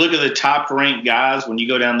 You look at the top-ranked guys when you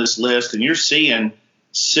go down this list, and you're seeing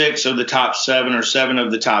 6 of the top 7 or 7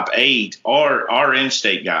 of the top 8 are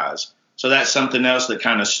in-state guys. So that's something else that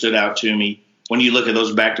kind of stood out to me when you look at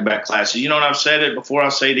those back-to-back classes. And I've said it before,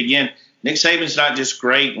 I'll say it again. Nick Saban's not just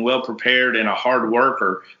great and well-prepared and a hard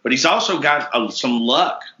worker, but he's also got some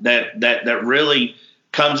luck that really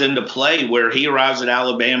comes into play where he arrives at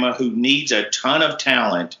Alabama, who needs a ton of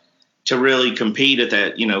talent to really compete at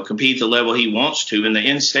that, compete at the level he wants to. And the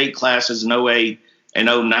in-state classes in 08 and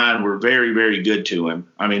 09 were very, very good to him.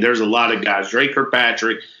 I mean, there's a lot of guys. Dre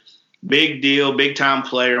Kirkpatrick, big deal, big-time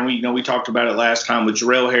player. And we talked about it last time with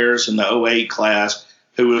Jarrell Harris in the 08 class,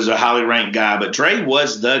 who was a highly ranked guy. But Dre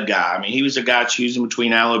was the guy. I mean, he was a guy choosing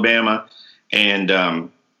between Alabama and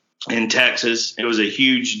Texas. It was a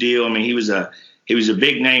huge deal. I mean, he was a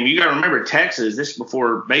big name. You got to remember Texas. This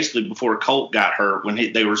before Colt got hurt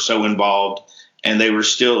when they were so involved and they were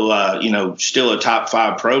still, still a top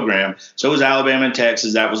 5 program. So it was Alabama and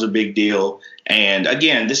Texas. That was a big deal. And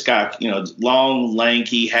again, this guy, long,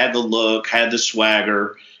 lanky, had the look, had the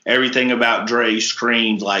swagger, everything about Dre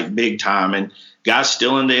screamed like big time. And guy's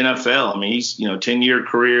still in the NFL. I mean, he's, 10-year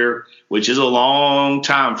career, which is a long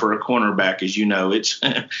time for a cornerback. As you know, it's,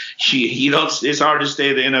 it's hard to stay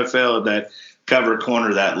in the NFL that cover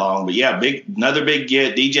corner that long. But yeah, another big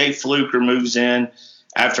get. DJ Fluker moves in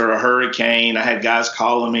after a hurricane. I had guys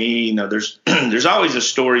calling me, there's always a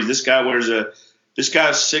story. This guy's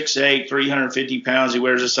 6'8", 350 pounds. He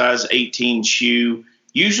wears a size 18 shoe.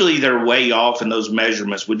 Usually they're way off in those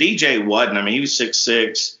measurements. With DJ wasn't. I mean, he was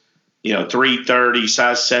 6'6", 330,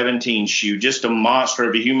 size 17 shoe, just a monster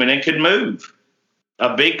of a human and could move.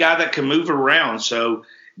 A big guy that can move around. So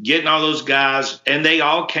getting all those guys, and they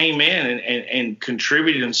all came in and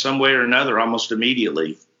contributed in some way or another almost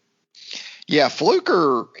immediately. Yeah,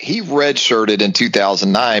 Fluker, he redshirted in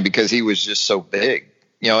 2009 because he was just so big.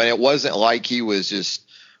 And it wasn't like he was just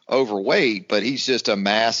overweight, but he's just a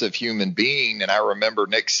massive human being. And I remember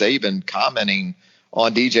Nick Saban commenting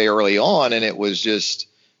on DJ early on, and it was just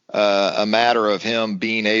a matter of him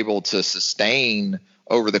being able to sustain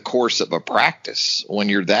over the course of a practice when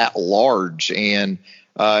you're that large. And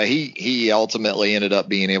he ultimately ended up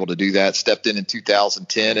being able to do that, stepped in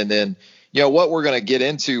 2010. And then, what we're going to get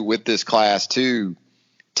into with this class too,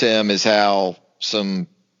 Tim, is how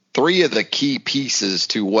 3 of the key pieces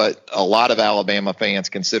to what a lot of Alabama fans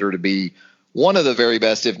consider to be one of the very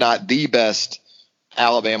best, if not the best,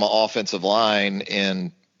 Alabama offensive line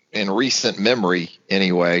in recent memory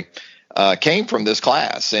anyway, came from this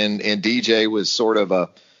class. And DJ was sort of a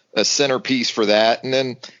centerpiece for that. And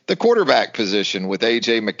then the quarterback position with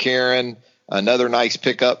A.J. McCarron, another nice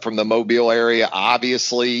pickup from the Mobile area,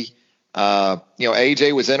 obviously.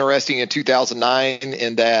 A.J. was interesting in 2009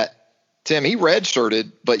 in that, Tim, he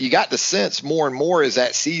redshirted, but you got the sense more and more as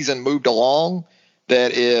that season moved along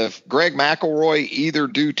that if Greg McElroy, either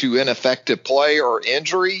due to ineffective play or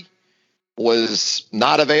injury, was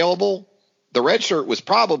not available, the redshirt was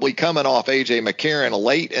probably coming off A.J. McCarron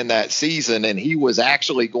late in that season, and he was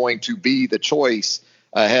actually going to be the choice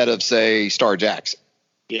ahead of, say, Star Jackson.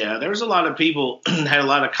 Yeah, there was a lot of people had a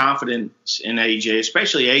lot of confidence in A.J.,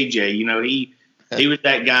 especially A.J. He was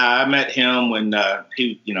that guy. I met him when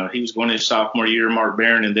he was going into sophomore year. Mark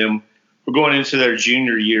Barron and them were going into their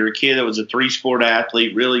junior year. A kid that was a 3-sport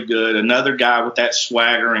athlete, really good. Another guy with that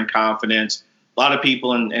swagger and confidence. A lot of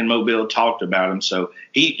people in Mobile talked about him. So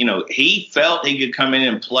he felt he could come in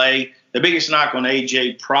and play. The biggest knock on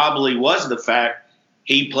AJ probably was the fact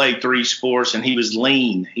he played 3 sports and he was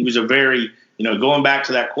lean. He was a very, going back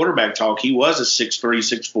to that quarterback talk, he was a 6'3",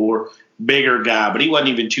 6'4", bigger guy, but he wasn't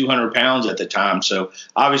even 200 pounds at the time. So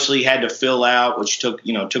obviously he had to fill out, which took a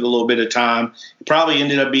little bit of time. It probably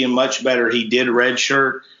ended up being much better. He did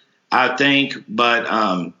redshirt, I think. But,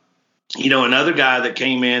 another guy that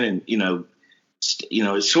came in and,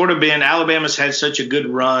 it's sort of been Alabama's had such a good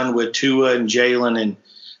run with Tua and Jalen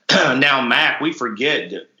and now Mac. We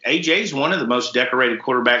forget AJ's one of the most decorated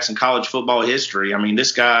quarterbacks in college football history. I mean,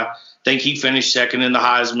 this guy, I think he finished second in the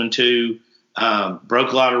Heisman too.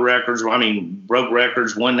 Broke a lot of records. Broke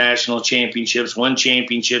records, won national championships,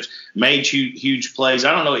 made huge plays.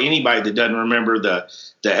 I don't know anybody that doesn't remember the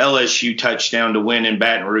LSU touchdown to win in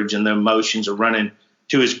Baton Rouge and the emotions of running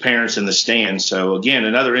to his parents in the stands. So again,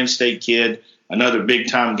 another in-state kid, another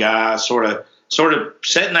big-time guy, sort of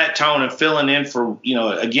setting that tone and filling in for what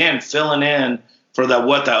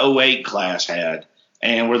the 08 class had,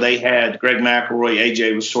 and where they had Greg McElroy.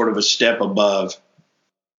 AJ was sort of a step above.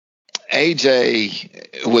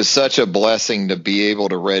 AJ was such a blessing to be able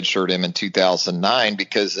to redshirt him in 2009,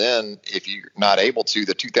 because then if you're not able to,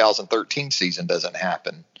 the 2013 season doesn't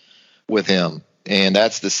happen with him. And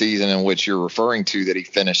that's the season in which you're referring to that he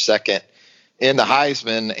finished second in the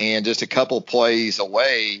Heisman and just a couple plays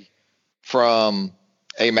away from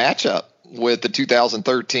a matchup with the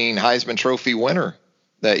 2013 Heisman Trophy winner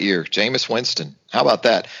that year, Jameis Winston. How about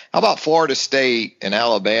that? How about Florida State and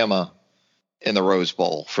Alabama in the Rose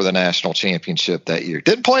Bowl for the national championship that year?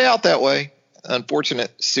 Didn't play out that way.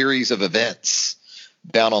 Unfortunate series of events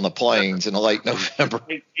down on the plains in late November.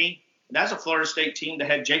 That's a Florida State team that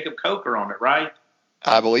had Jacob Coker on it, right?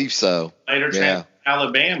 I believe so. Later, yeah.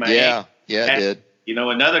 Alabama. Yeah, it did.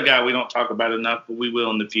 Another guy we don't talk about enough, but we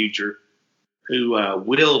will in the future, who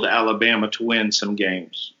willed Alabama to win some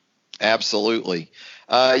games. Absolutely.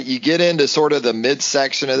 You get into sort of the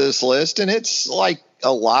midsection of this list, and it's like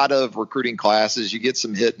a lot of recruiting classes. You get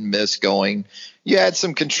some hit and miss going. You had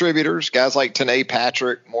some contributors, guys like Tanae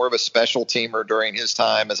Patrick, more of a special teamer during his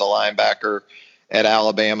time as a linebacker at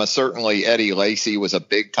Alabama. Certainly Eddie Lacy was a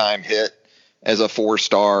big-time hit as a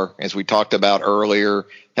 4-star, as we talked about earlier.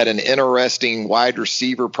 Had an interesting wide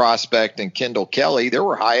receiver prospect in Kendall Kelly. There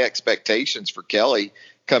were high expectations for Kelly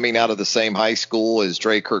coming out of the same high school as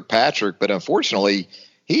Dre Kirkpatrick, but unfortunately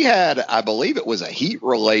he had, I believe it was a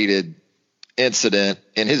heat-related incident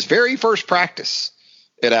in his very first practice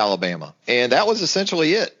at Alabama, and that was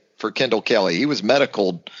essentially it for Kendall Kelly. He was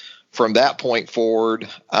medicaled from that point forward.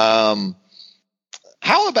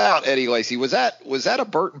 How about Eddie Lacy? Was that a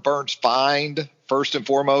Burton Burns find first and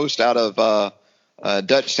foremost out of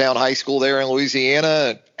Dutchtown High School there in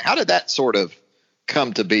Louisiana? How did that sort of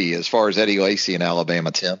come to be as far as Eddie Lacy in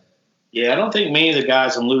Alabama, Tim? Yeah, I don't think many of the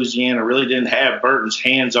guys in Louisiana really didn't have Burton's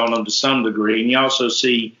hands on them to some degree. And you also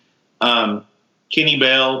see Kenny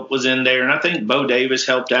Bell was in there, and I think Bo Davis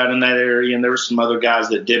helped out in that area, and there were some other guys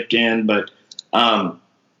that dipped in. But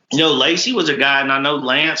Lacy was a guy, and I know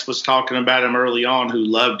Lance was talking about him early on, who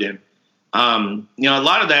loved him. A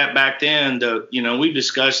lot of that back then, we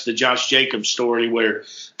discussed the Josh Jacobs story where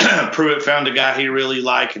Pruitt found a guy he really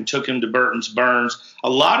liked and took him to Burton's Burns. A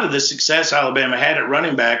lot of the success Alabama had at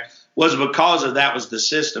running back was because of that was the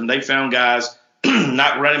system. They found guys,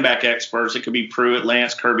 not running back experts. It could be Pruitt,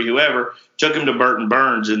 Lance, Kirby, whoever, took him to Burton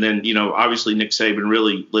Burns. And then, obviously Nick Saban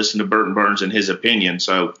really listened to Burton Burns and his opinion.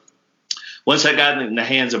 So once I got in the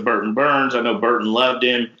hands of Burton Burns, I know Burton loved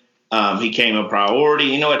him. He came a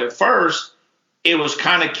priority. At first it was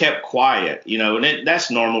kind of kept quiet, and that's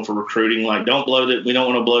normal for recruiting. Like, we don't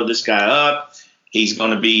want to blow this guy up. He's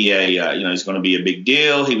going to be he's going to be a big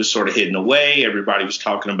deal. He was sort of hidden away. Everybody was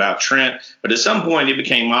talking about Trent, but at some point it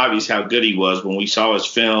became obvious how good he was when we saw his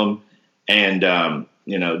film. And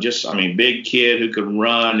big kid who could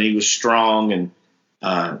run. He was strong, and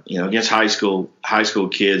against high school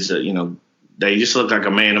kids, they just looked like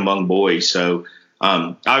a man among boys. So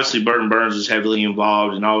obviously Burton Burns is heavily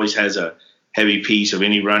involved and always has a heavy piece of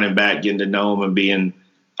any running back getting to know him and being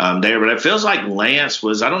there. But it feels like Lance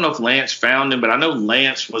was – I don't know if Lance found him, but I know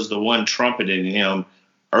Lance was the one trumpeting him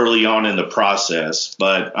early on in the process.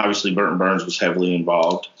 But obviously Burton Burns was heavily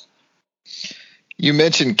involved. You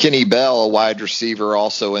mentioned Kenny Bell, a wide receiver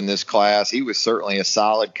also in this class. He was certainly a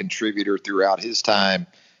solid contributor throughout his time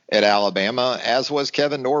at Alabama, as was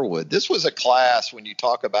Kevin Norwood. This was a class, when you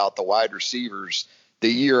talk about the wide receivers, the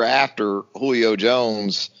year after Julio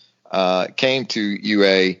Jones came to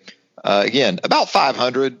UA, again, about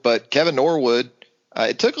 500, but Kevin Norwood,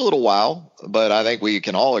 it took a little while, but I think we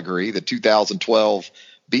can all agree the 2012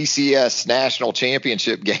 BCS National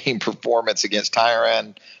Championship game performance against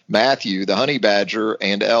Tyrann Mathieu, the Honey Badger,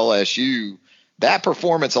 and LSU, that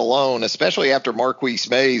performance alone, especially after Marquise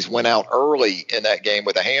Mays went out early in that game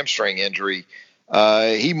with a hamstring injury,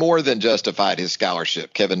 he more than justified his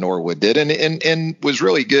scholarship. Kevin Norwood did, and was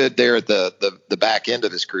really good there at the back end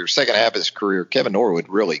of his career, second half of his career. Kevin Norwood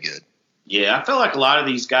really good. Yeah, I feel like a lot of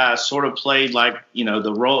these guys sort of played like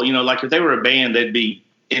the role. Like if they were a band, they'd be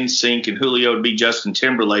NSYNC and Julio would be Justin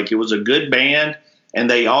Timberlake. It was a good band, and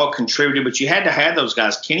they all contributed. But you had to have those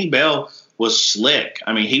guys. Kenny Bell was slick.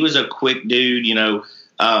 I mean, he was a quick dude,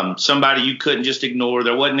 somebody you couldn't just ignore.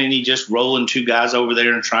 There wasn't any just rolling two guys over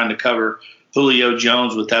there and trying to cover Julio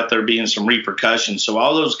Jones without there being some repercussions. So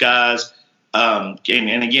all those guys, and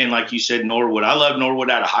again, like you said, Norwood. I love Norwood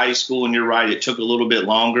out of high school, and you're right, it took a little bit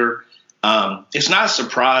longer. It's not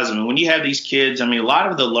surprising. When you have these kids, a lot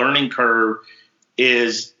of the learning curve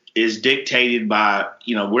is dictated by,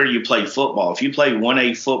 where you play football. If you play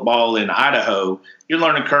 1A football in Idaho, your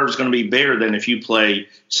learning curve is going to be bigger than if you play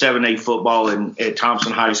 7A football at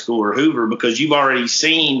Thompson High School or Hoover, because you've already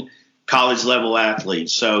seen college level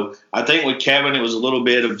athletes. So I think with Kevin, it was a little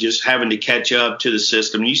bit of just having to catch up to the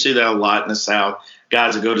system. You see that a lot in the South,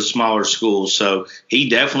 guys that go to smaller schools. So he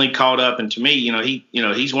definitely caught up. And to me,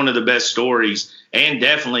 he's one of the best stories, and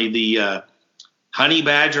definitely the Honey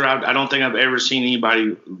Badger. I don't think I've ever seen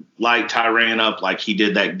anybody light Tyrann up like he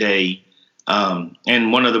did that day.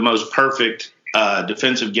 And one of the most perfect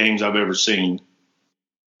defensive games I've ever seen.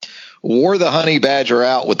 Wore the Honey Badger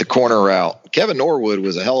out with the corner route. Kevin Norwood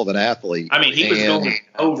was a hell of an athlete. He was going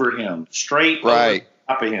over him, straight right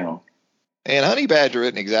over top of him. And Honey Badger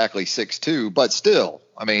isn't exactly 6'2", but still,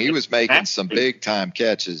 he was making some big-time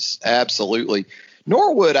catches. Absolutely.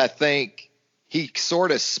 Norwood, I think he sort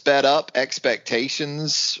of sped up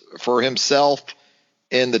expectations for himself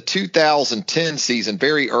in the 2010 season,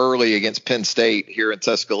 very early against Penn State here in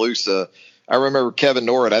Tuscaloosa. I remember Kevin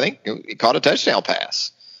Norwood, I think he caught a touchdown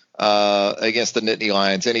pass against the Nittany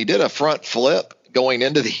Lions, and he did a front flip going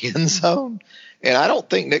into the end zone. And I don't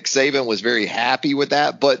think Nick Saban was very happy with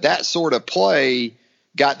that, but that sort of play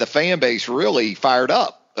got the fan base really fired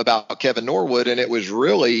up about Kevin Norwood, and it was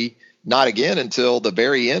really not again until the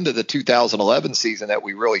very end of the 2011 season that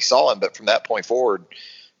we really saw him. But from that point forward,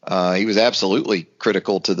 he was absolutely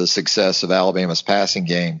critical to the success of Alabama's passing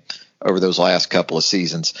game over those last couple of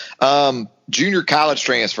seasons. Junior college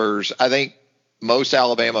transfers, I think most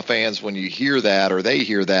Alabama fans, when you hear that or they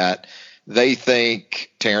hear that, they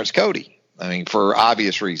think Terrence Cody. I mean, for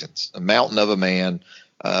obvious reasons, a mountain of a man,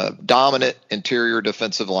 dominant interior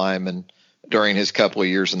defensive lineman during his couple of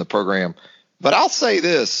years in the program. But I'll say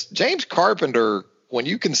this, James Carpenter, when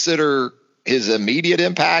you consider his immediate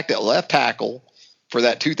impact at left tackle for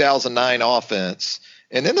that 2009 offense,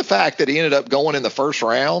 and then the fact that he ended up going in the first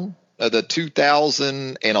round of the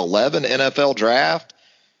 2011 NFL draft,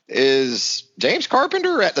 is James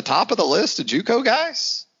Carpenter at the top of the list of JUCO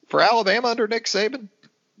guys for Alabama under Nick Saban?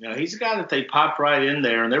 Yeah, he's a guy that they popped right in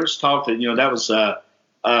there, and there was talk that, that was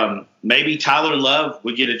maybe Tyler Love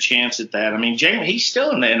would get a chance at that. I mean, James, he's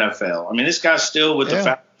still in the NFL. I mean, this guy's still with the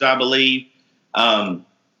Falcons, I believe,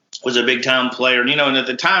 was a big-time player. And at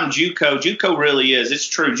the time, JUCO really is. It's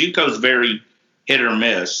true. JUCO's very hit or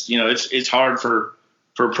miss. It's hard for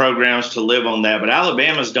programs to live on that. But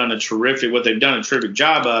Alabama's done what they've done a terrific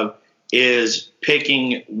job of is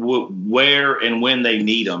picking where and when they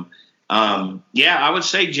need them. I would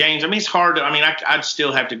say James. I mean, it's hard. I'd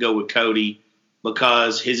still have to go with Cody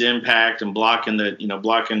because his impact and blocking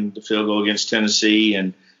the field goal against Tennessee,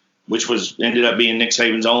 and which ended up being Nick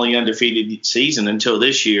Saban's only undefeated season until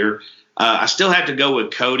this year. I still have to go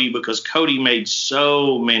with Cody because Cody made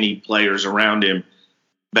so many players around him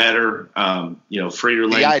better. Freer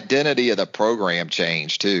Lane. The identity of the program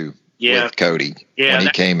changed too. Yeah. With Cody when he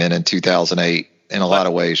came in 2008 in a lot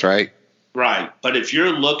of ways, right? Right. But if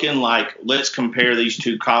you're looking like, let's compare these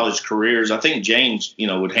two college careers, I think James,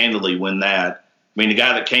 would handily win that. I mean, the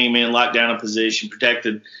guy that came in, locked down a position,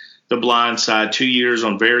 protected the blind side, 2 years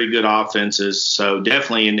on very good offenses. So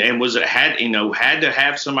definitely, and had to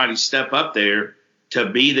have somebody step up there to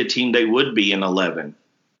be the team they would be in 11.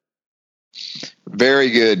 Very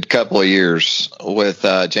good couple of years with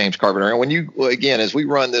James Carpenter. And as we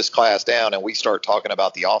run this class down and we start talking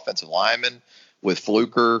about the offensive linemen with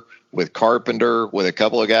Fluker, with Carpenter, with a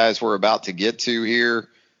couple of guys we're about to get to here,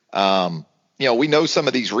 we know some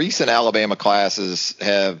of these recent Alabama classes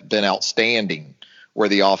have been outstanding where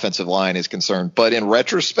the offensive line is concerned. But in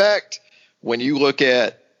retrospect, when you look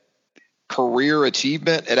at career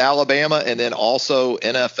achievement at Alabama and then also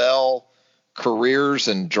NFL careers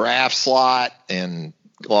and draft slot and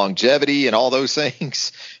longevity and all those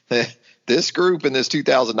things, this group in this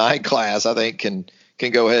 2009 class, I think, can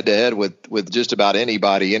go head to head with just about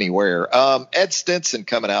anybody anywhere. Ed Stinson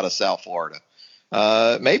coming out of South Florida.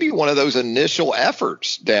 Maybe one of those initial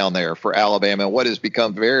efforts down there for Alabama, what has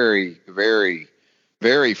become very, very,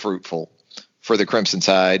 very fruitful for the Crimson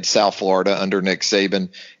Tide, South Florida under Nick Saban.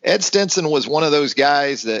 Ed Stinson was one of those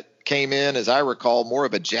guys that came in, as I recall, more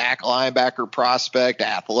of a jack linebacker prospect,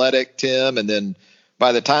 athletic, Tim. And then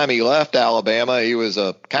by the time he left Alabama, he was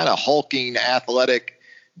a kind of hulking, athletic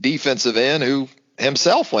defensive end who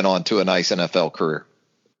himself went on to a nice NFL career.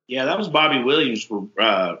 Yeah, that was Bobby Williams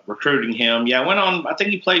recruiting him. Yeah, I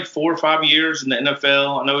think he played 4 or 5 years in the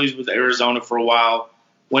NFL. I know he was with Arizona for a while,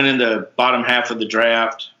 went in the bottom half of the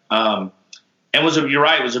draft. You're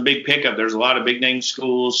right, it was a big pickup. There's a lot of big-name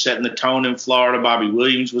schools setting the tone in Florida. Bobby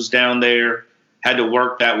Williams was down there, had to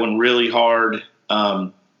work that one really hard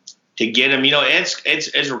to get him.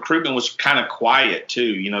 Ed's recruitment was kind of quiet,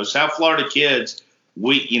 too. South Florida kids,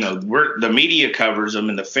 the media covers them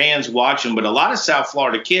and the fans watch them, but a lot of South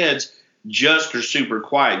Florida kids just are super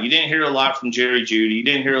quiet. You didn't hear a lot from Jerry Jeudy. You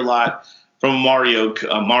didn't hear a lot from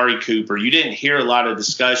Amari Cooper. You didn't hear a lot of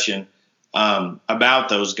discussion about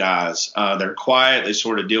those guys. They're quiet. They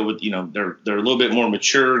sort of deal with, they're a little bit more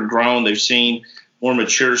mature and grown. They've seen more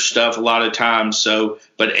mature stuff a lot of times. So,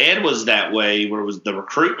 but Ed was that way, where it was the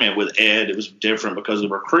recruitment with Ed, it was different because the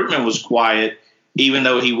recruitment was quiet, even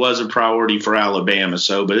though he was a priority for Alabama.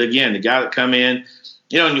 So, but again, the guy that come in,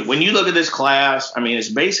 when you look at this class, it's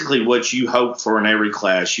basically what you hope for in every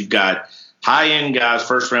class. You've got high-end guys,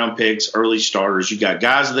 first-round picks, early starters. You've got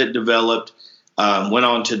guys that developed, went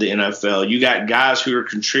on to the NFL. You got guys who are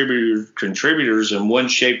contributors in one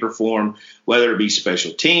shape or form, whether it be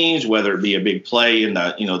special teams, whether it be a big play in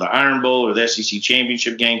the Iron Bowl or the SEC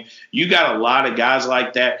championship game. You got a lot of guys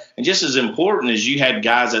like that. And just as important as you had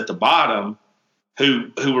guys at the bottom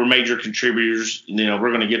who were major contributors, we're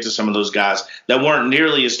going to get to some of those guys that weren't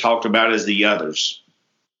nearly as talked about as the others.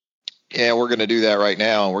 Yeah, we're going to do that right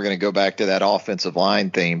now. And we're going to go back to that offensive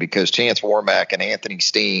line theme because Chance Warmack and Anthony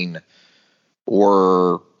Steen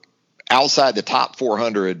were outside the top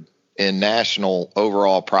 400 in national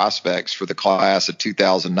overall prospects for the class of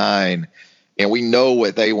 2009. And we know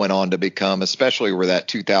what they went on to become, especially where that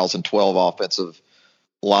 2012 offensive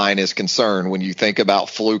line is concerned. When you think about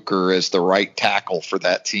Fluker as the right tackle for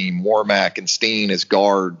that team, Warmack and Steen as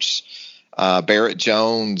guards, Barrett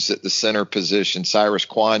Jones at the center position, Cyrus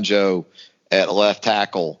Kwanjo at left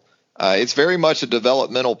tackle. It's very much a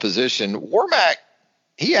developmental position. Warmack,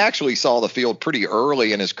 he actually saw the field pretty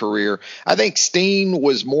early in his career. I think Steen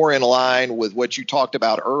was more in line with what you talked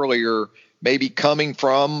about earlier, maybe coming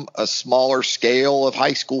from a smaller scale of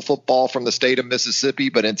high school football from the state of Mississippi,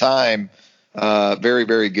 but in time, very,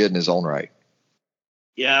 very good in his own right.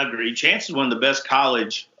 Yeah, I agree. Chance is one of the best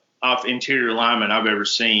college off interior linemen I've ever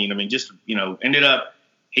seen. I mean, just, ended up,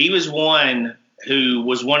 he was one who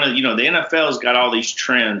was one of, the NFL's got all these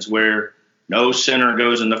trends where no center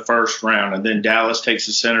goes in the first round, and then Dallas takes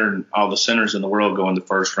the center and all the centers in the world go in the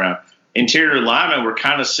first round. Interior linemen were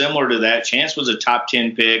kind of similar to that. Chance was a top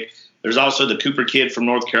 10 pick. There's also the Cooper kid from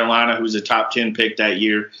North Carolina who was a top 10 pick that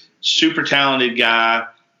year. Super talented guy.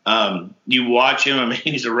 You watch him, I mean,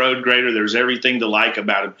 he's a road grader. There's everything to like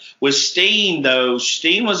about him. With Steen, though,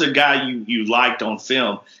 Steen was a guy you liked on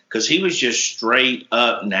film because he was just straight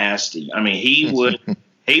up nasty. I mean, he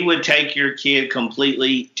would take your kid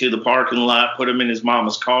completely to the parking lot, put him in his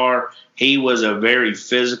mama's car. He was a very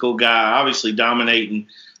physical guy, obviously dominating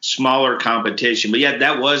smaller competition. But, yeah,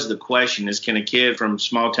 that was the question is, can a kid from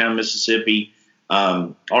small-town Mississippi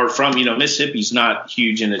or from, Mississippi's not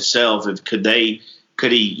huge in itself.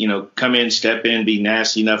 Could he, come in, step in, be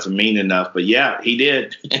nasty enough and mean enough? But, yeah, he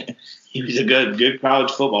did. He was a good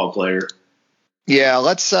college football player. Yeah,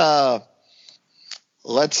 let's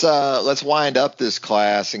wind up this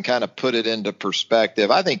class and kind of put it into perspective.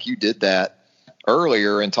 I think you did that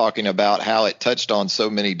earlier in talking about how it touched on so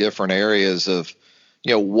many different areas of,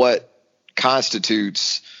 what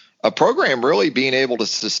constitutes a program really being able to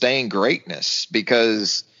sustain greatness,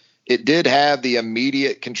 because it did have the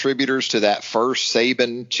immediate contributors to that first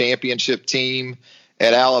Saban championship team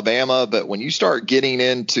at Alabama. But when you start getting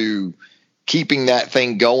into keeping that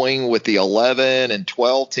thing going with the 11 and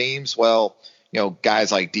 12 teams, well,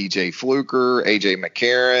 guys like DJ Fluker, AJ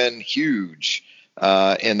McCarron, huge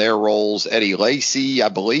in their roles. Eddie Lacy, I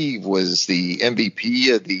believe, was the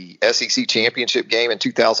MVP of the SEC championship game in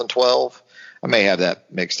 2012. I may have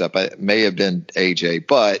that mixed up. It may have been AJ,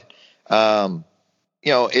 but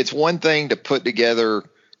it's one thing to put together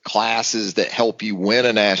classes that help you win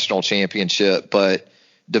a national championship, but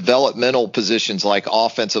developmental positions like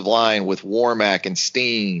offensive line with Warmack and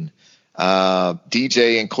Steen,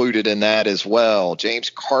 DJ included in that as well.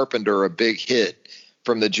 James Carpenter, a big hit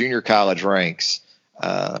from the junior college ranks.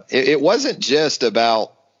 It wasn't just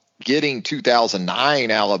about getting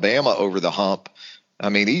 2009 Alabama over the hump. I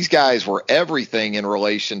mean, these guys were everything in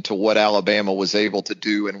relation to what Alabama was able to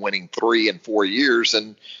do in winning 3 and 4 years.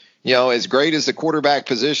 And, as great as the quarterback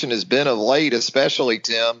position has been of late, especially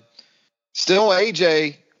Tim, still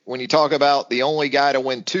AJ, when you talk about the only guy to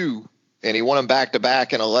win 2, and he won them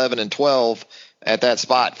back-to-back in 11 and 12 at that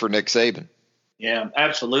spot for Nick Saban. Yeah,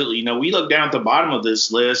 absolutely. We look down at the bottom of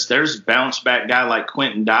this list. There's a bounce-back guy like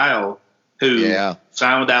Quentin Dial who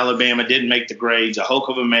signed with Alabama, didn't make the grades, a hulk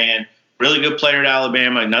of a man, really good player at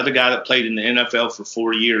Alabama, another guy that played in the NFL for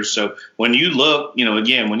 4 years. So when you look,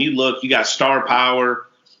 you got star power.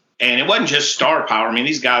 And it wasn't just star power. I mean,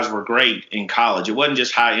 these guys were great in college. It wasn't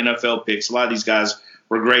just high NFL picks. A lot of these guys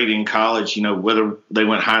were great in college, whether they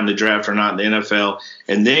went high in the draft or not in the NFL.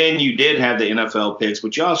 And then you did have the NFL picks,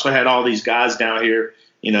 but you also had all these guys down here,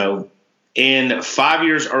 in 5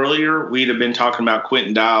 years earlier, we'd have been talking about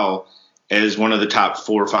Quentin Dial as one of the top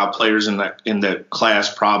 4 or 5 players in the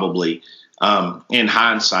class, probably in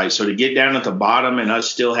hindsight. So to get down at the bottom and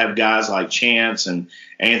us still have guys like Chance and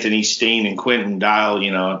Anthony Steen and Quentin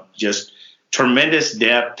Dial, just tremendous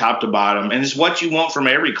depth top to bottom. And it's what you want from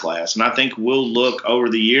every class. And I think we'll look over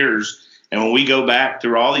the years, and when we go back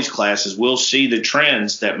through all these classes, we'll see the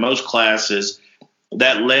trends that most classes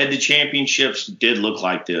that led to championships did look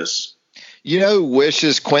like this.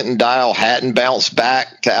 Wishes Quentin Dial hadn't bounced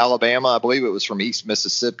back to Alabama. I believe it was from East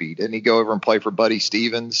Mississippi. Didn't he go over and play for Buddy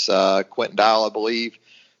Stevens? Quentin Dial, I believe,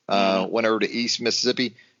 went over to East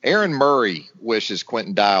Mississippi. Aaron Murray wishes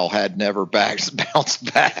Quentin Dial had never bounced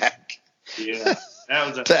back. Yeah,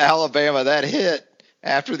 that was to Alabama. That hit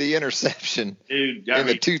after the interception in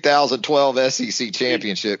the 2012 SEC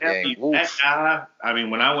championship game. That guy,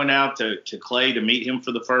 when I went out to Clay to meet him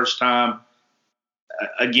for the first time,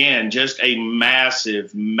 again, just a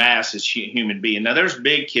massive, massive human being. Now, there's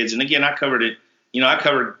big kids, and again, I covered it. I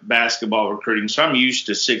covered basketball recruiting, so I'm used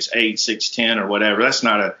to 6'8", 6'10", or whatever. That's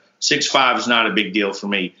not 6'5" is not a big deal for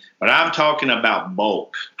me. but I'm talking about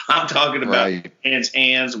bulk. I'm talking about Right. his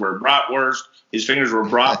hands were bratwurst. His fingers were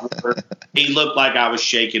bratwurst. He looked like I was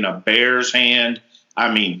shaking a bear's hand.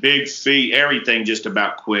 I mean, big feet, everything just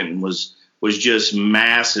about Quentin was just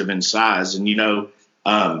massive in size. And,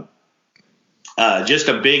 just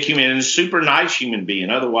a big human and a super nice human being.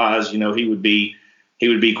 Otherwise, he would be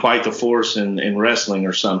quite the force in wrestling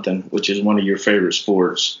or something, which is one of your favorite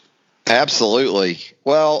sports. Absolutely.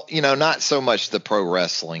 Well, not so much the pro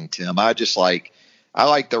wrestling, Tim. I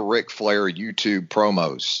like the Ric Flair YouTube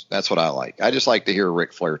promos. That's what I like. I just like to hear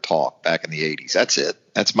Ric Flair talk back in the 80s. That's it.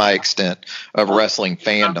 That's my extent of wrestling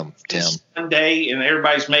fandom, Tim. Sunday, and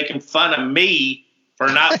everybody's making fun of me for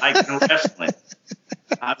not liking wrestling.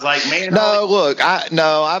 I was like, man. I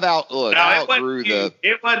outgrew the.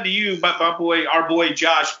 It wasn't you, but our boy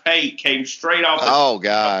Josh Pate came straight off. Oh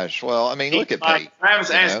gosh. Well, I mean, look at Pate. Travis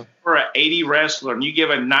asked for an 80 wrestler, and you give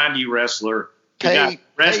a 90 wrestler.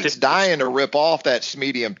 Pate's dying to rip off that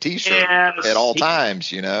medium T-shirt at all times.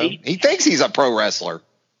 He thinks he's a pro wrestler.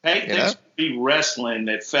 Pate thinks we'll be wrestling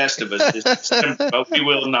at Festivus this December, but we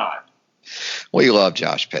will not. We love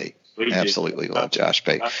Josh Pate. Absolutely love Josh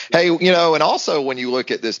Pate. Hey, and also when you look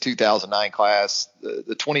at this 2009 class,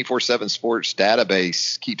 the 24/7 Sports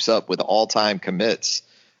database keeps up with all-time commits,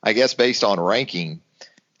 I guess based on ranking.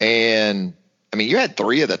 And I mean, you had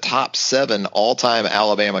 3 of the top 7 all-time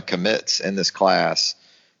Alabama commits in this class,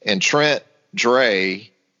 and Trent Dre,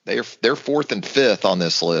 they're 4th and 5th on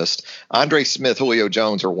this list. Andre Smith, Julio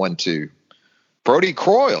Jones are 1, 2. Brody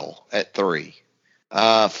Croyle at 3.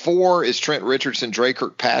 4 is Trent Richardson. Dre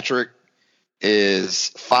Kirkpatrick is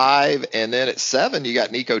 5. And then at 7, you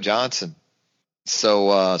got Nico Johnson.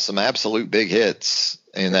 So some absolute big hits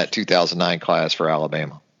in that 2009 class for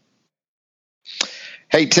Alabama.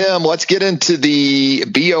 Hey, Tim, let's get into the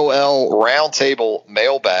BOL Roundtable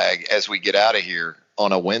mailbag as we get out of here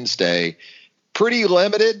on a Wednesday. Pretty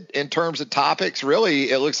limited in terms of topics. Really,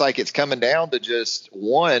 it looks like it's coming down to just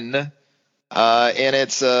one. And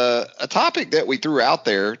it's a topic that we threw out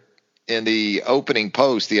there in the opening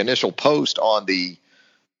post, the initial post on the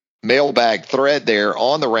mailbag thread there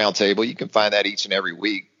on the Roundtable. You can find that each and every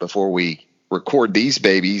week before we record these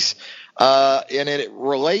babies. And it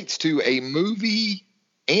relates to a movie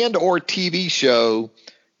and or TV show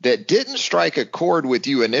that didn't strike a chord with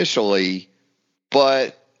you initially,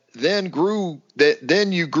 but then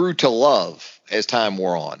you grew to love as time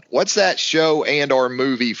wore on. What's that show and or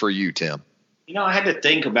movie for you, Tim? I had to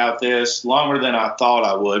think about this longer than I thought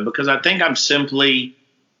I would, because I think I'm simply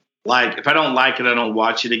like, if I don't like it, I don't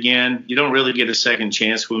watch it again. You don't really get a second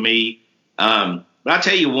chance with me. But I'll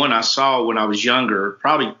tell you one I saw when I was younger,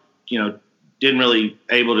 probably, didn't really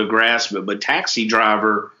able to grasp it, but Taxi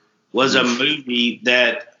Driver was a movie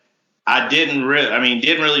that didn't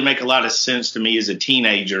really make a lot of sense to me as a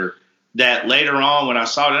teenager. That later on when I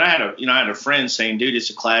saw it, and I had a friend saying, dude, it's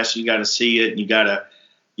a classic, you got to see it, and you got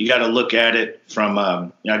to look at it from,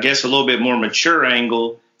 I guess, a little bit more mature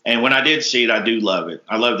angle. And when I did see it, I do love it.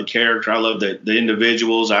 I love the character. I love the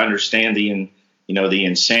individuals. I understand the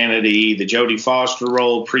insanity, the Jodie Foster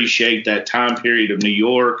role, appreciate that time period of New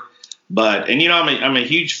York. But, I'm a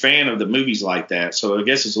huge fan of the movies like that. So I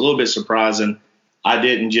guess it's a little bit surprising I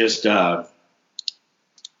didn't just,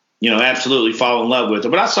 absolutely fall in love with it.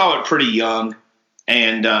 But I saw it pretty young.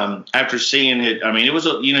 And after seeing it, it was,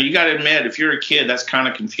 you got to admit, if you're a kid, that's kind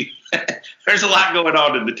of confusing. There's a lot going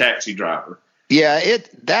on in the Taxi Driver. Yeah,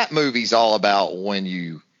 that movie's all about when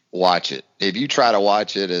you watch it. If you try to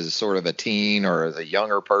watch it as sort of a teen or as a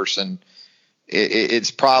younger person,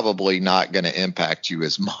 it's probably not going to impact you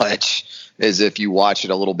as much as if you watch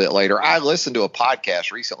it a little bit later. I listened to a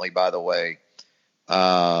podcast recently, by the way,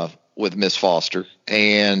 with Miss Foster,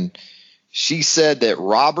 and she said that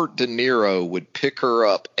Robert De Niro would pick her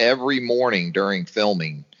up every morning during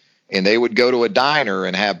filming, and they would go to a diner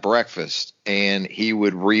and have breakfast, and he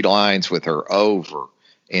would read lines with her over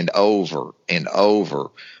and over and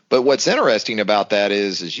over. But what's interesting about that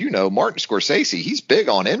is, as Martin Scorsese, he's big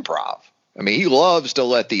on improv. He loves to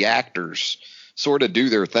let the actors sort of do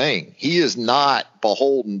their thing. He is not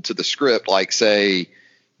beholden to the script like, say,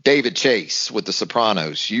 David Chase with The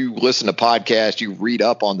Sopranos. You listen to podcasts, you read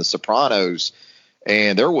up on The Sopranos,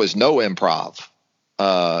 and there was no improv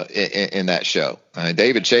in that show.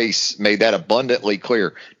 David Chase made that abundantly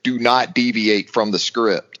clear. Do not deviate from the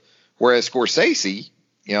script. Whereas Scorsese,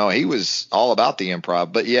 he was all about the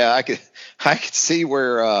improv. But yeah, I could see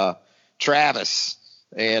where Travis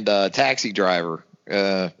and Taxi Driver,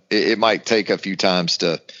 it might take a few times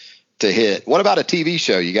to hit. What about a TV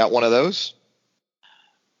show? You got one of those?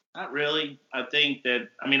 Not really. I think that,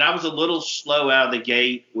 I was a little slow out of the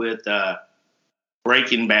gate with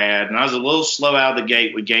Breaking Bad, and I was a little slow out of the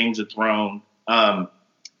gate with Games of Thrones.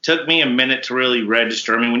 Took me a minute to really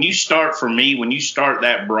register. I mean, when you start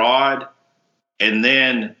that broad, and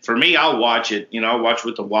then for me, I'll watch it. I'll watch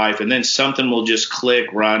with the wife, and then something will just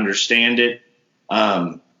click where I understand it.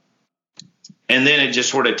 And then it just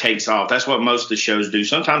sort of takes off. That's what most of the shows do.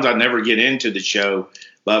 Sometimes I never get into the show,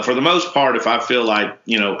 but for the most part, if I feel like,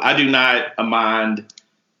 I do not mind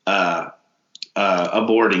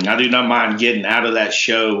aborting. I do not mind getting out of that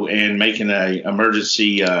show and making a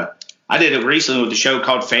emergency. I did it recently with a show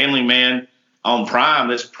called Family Man on Prime.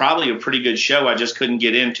 That's probably a pretty good show. I just couldn't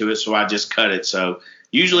get into it, so I just cut it. So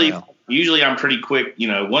usually I'm pretty quick.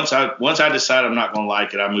 Once I decide I'm not going to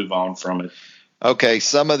like it, I move on from it. Okay,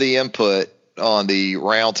 some of the input on the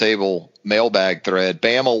Roundtable mailbag thread.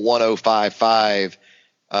 Bama1055,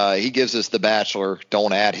 he gives us The Bachelor.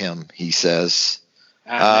 Don't add him, he says.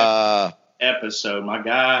 Episode. My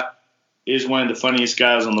guy is one of the funniest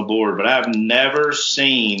guys on the board, but I've never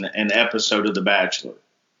seen an episode of The Bachelor.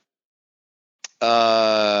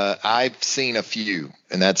 I've seen a few,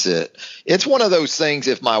 and that's it. It's one of those things,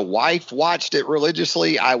 if my wife watched it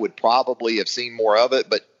religiously, I would probably have seen more of it,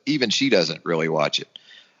 but even she doesn't really watch it.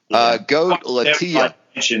 Goat Latia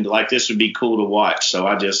mentioned like this would be cool to watch, so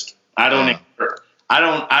I don't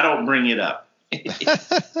bring it up.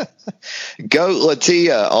 Goat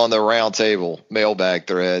Latia on the Roundtable mailbag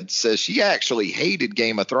thread says she actually hated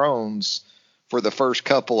Game of Thrones for the first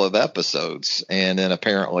couple of episodes, and then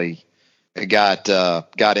apparently got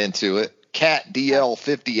into it. Cat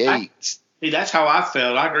DL58. See, that's how I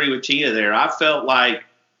felt. I agree with Tia there. I felt like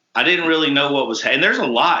I didn't really know what was, and there's a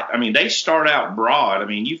lot. I mean, they start out broad. I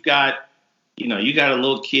mean, you've got, you got a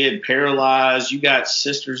little kid paralyzed. You got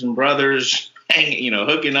sisters and brothers,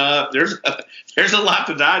 hooking up. There's a lot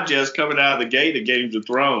to digest coming out of the gate of Games of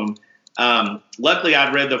Thrones. Luckily,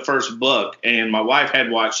 I'd read the first book, and my wife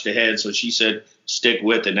had watched ahead, so she said stick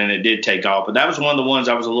with it, and it did take off. But that was one of the ones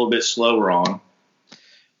I was a little bit slower on.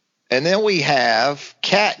 And then we have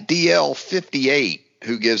Cat DL58,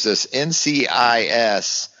 who gives us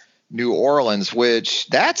NCIS New Orleans, which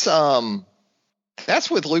that's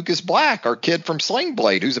with Lucas Black, our kid from Sling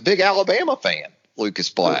Blade, who's a big Alabama fan. Lucas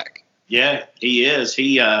Black. Yeah, he is.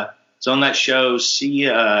 He is on that show. What's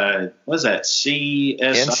that?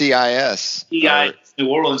 NCIS. New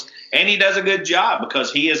Orleans, and he does a good job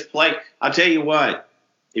because he has played. I'll tell you what.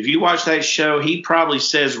 If you watch that show, he probably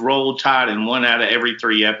says "Roll Tide" in 1 out of every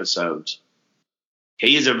 3 episodes.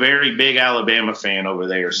 He is a very big Alabama fan over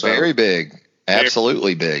there. So very big.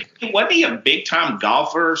 Absolutely big. Wasn't he a big time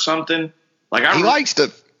golfer or something? He likes to.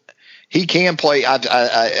 He can play.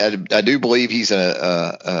 I do believe he's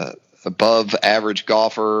a above average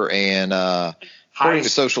golfer, and according to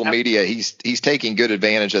social media, he's taking good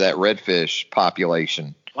advantage of that redfish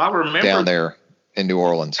population. Well, I remember down there in New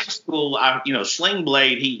Orleans. School, Sling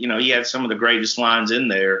Blade. He had some of the greatest lines in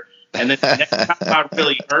there, and then the next time I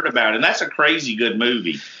really heard about it, and that's a crazy good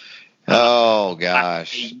movie. Oh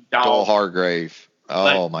gosh, Joel Hargrave.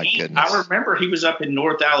 Oh my goodness! I remember he was up in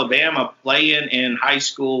North Alabama playing in high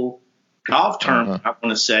school golf tournament. I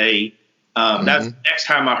want to say that's the next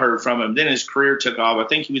time I heard from him. Then his career took off. I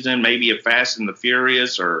think he was in maybe a Fast and the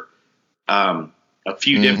Furious or a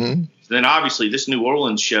few different. Then obviously this New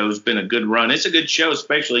Orleans show has been a good run. It's a good show,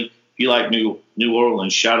 especially if you like New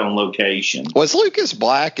Orleans, shot on location. Was Lucas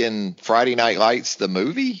Black in Friday Night Lights the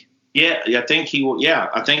movie? Yeah, I think he was.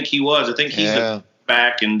 I think he's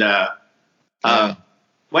back. And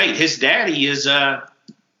wait, his daddy is. Am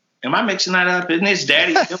I mixing that up? Isn't his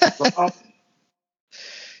daddy Tim McGraw?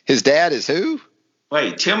 His dad is who?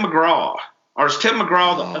 Wait, Tim McGraw. Or is Tim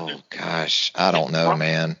McGraw the other? Oh gosh, I don't know,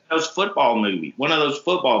 man. One of those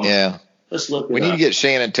football movies. Yeah. Let's look. We need to get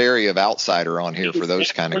Shannon Terry of Outsider on here for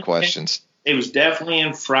those kind of questions. It was definitely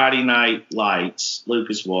in Friday Night Lights.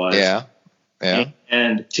 Lucas was. Yeah.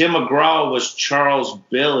 And Tim McGraw was Charles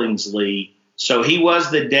Billingsley, so he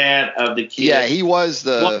was the dad of the kid. Yeah, he was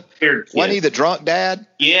wasn't he the drunk dad?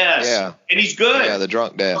 Yes. Yeah. And he's good. Yeah, the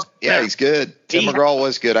drunk dad. Yeah, he's good. Tim McGraw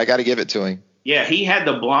was good. I got to give it to him. Yeah, he had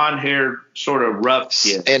the blonde-haired, sort of rough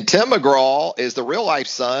kid. And Tim McGraw is the real-life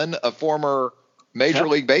son of former Major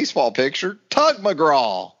League Baseball pitcher Tug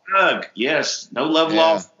McGraw. Tug, yes. No love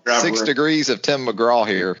lost. 6 degrees of Tim McGraw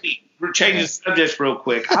here. We're changing subjects real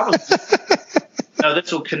quick. No,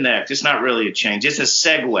 this will connect. It's not really a change. It's a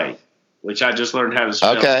segue, which I just learned how to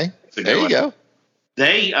spell. Okay, there you go.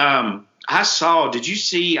 I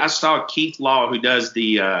saw Keith Law, who does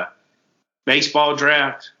the baseball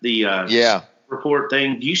draft, the report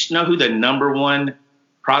thing. Do you know who the number 1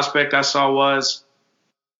 prospect I saw was?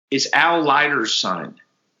 It's Al Leiter's son.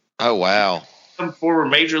 Oh, wow. former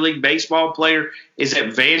Major League Baseball player, is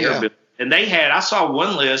at Vanderbilt. Yeah. And I saw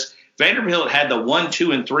one list, Vanderbilt had the 1,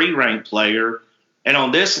 2, and 3 ranked player. And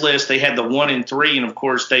on this list, they had the 1 and 3. And, of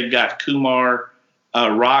course, they've got Kumar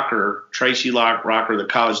Rocker, Tracy Rocker, the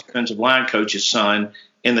college defensive line coach's son,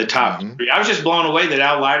 in the top 3. I was just blown away that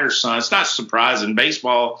Al Leiter's son. It's not surprising.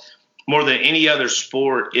 Baseball, more than any other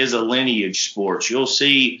sport, is a lineage sport. You'll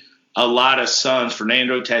see a lot of sons,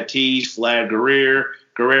 Fernando Tatis, Vlad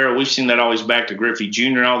Guerrero. We've seen that always back to Griffey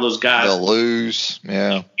Jr. and all those guys. They'll lose,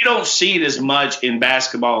 yeah. You don't see it as much in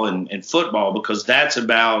basketball and football because that's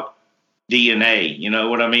about DNA. You know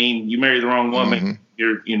what I mean? You marry the wrong woman,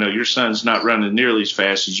 your son's not running nearly as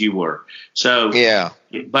fast as you were. So yeah.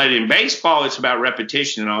 But in baseball, it's about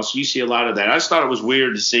repetition, and also you see a lot of that. I just thought it was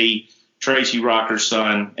weird to see Tracy Rocker's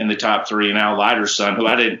son in the top 3 and Al Leiter's son, who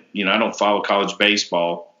I don't follow college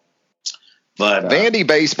baseball. But Vandy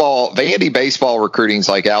baseball recruiting is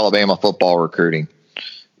like Alabama football recruiting.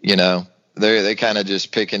 You know, they kind of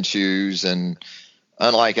just pick and choose, and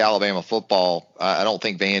unlike Alabama football, I don't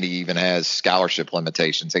think Vandy even has scholarship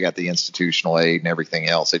limitations. They got the institutional aid and everything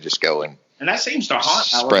else. They just go and that seems to haunt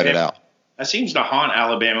spread it out. That seems to haunt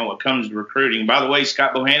Alabama when it comes to recruiting. By the way,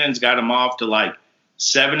 Scott Bohannon's got them off to like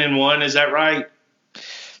 7-1. Is that right?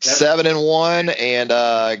 7-1,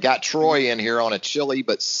 and got Troy in here on a chilly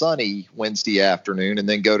but sunny Wednesday afternoon, and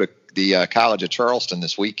then go to the College of Charleston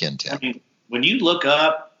this weekend, Tim. I mean, when you look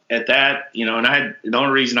up at that, and the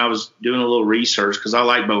only reason I was doing a little research because I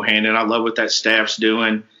like Bohannon. I love what that staff's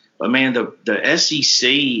doing. But, man, the SEC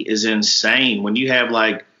is insane. When you have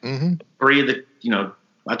like 3 of the,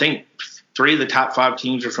 I think 3 of the top 5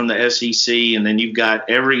 teams are from the SEC, and then you've got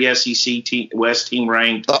every SEC West team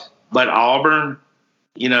ranked, but Auburn.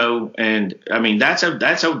 And I mean that's a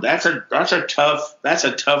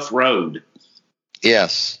tough road.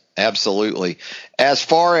 Yes, absolutely. As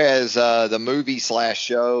far as the movie /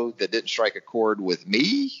 show that didn't strike a chord with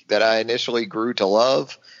me that I initially grew to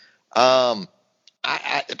love, I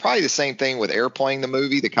probably the same thing with Airplane, the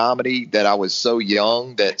movie, the comedy, that I was so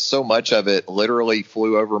young that so much of it literally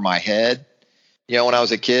flew over my head. When I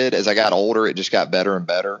was a kid, as I got older, it just got better and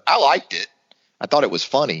better. I liked it. I thought it was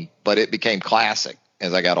funny, but it became classic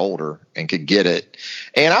as I got older and could get it.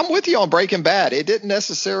 And I'm with you on Breaking Bad. It didn't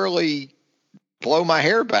necessarily blow my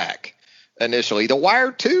hair back initially. The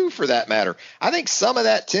Wire too, for that matter. I think some of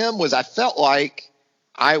that, Tim, was I felt like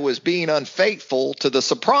I was being unfaithful to The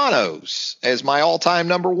Sopranos as my all-time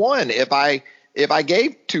number 1 if I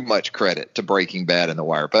gave too much credit to Breaking Bad and The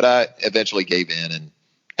Wire. But I eventually gave in and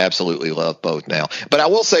absolutely love both now. But I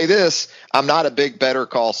will say this, I'm not a big Better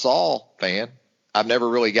Call Saul fan. I've never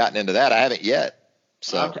really gotten into that. I haven't yet.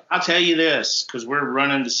 So I'll tell you this, because we're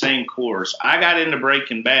running the same course. I got into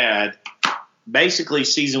Breaking Bad basically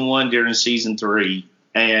season 1 during season 3,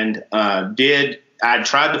 and I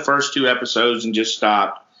tried the first 2 episodes and just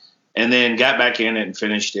stopped, and then got back in it and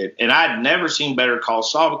finished it. And I'd never seen Better Call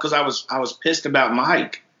Saul because I was pissed about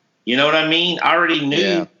Mike. You know what I mean? I already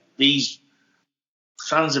knew these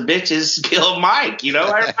sons of bitches killed Mike.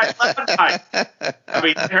 Everybody loved Mike. I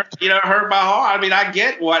mean, hurt my heart. I mean, I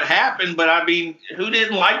get what happened, but I mean, who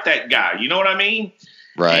didn't like that guy? You know what I mean?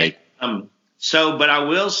 Right. And, but I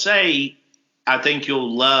will say, I think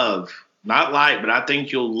you'll love, not like, but I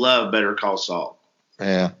think you'll love Better Call Saul.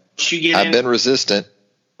 Yeah. I've been resistant.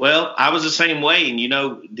 Well, I was the same way. And,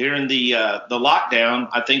 during the lockdown,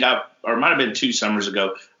 I think or it might have been 2 summers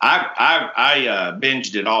ago, I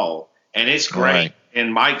binged it all, and it's great. Right.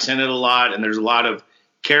 And Mike's in it a lot, and there's a lot of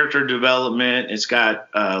character development. It's got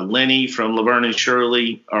Lenny from Laverne and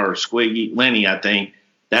Shirley, or Squiggy, Lenny, I think.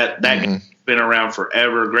 That been around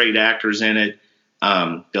forever. Great actors in it.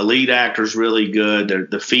 The lead actor's really good.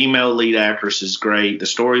 The female lead actress is great. The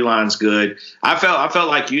storyline's good. I felt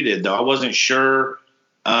like you did, though. I wasn't sure.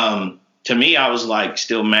 To me, I was like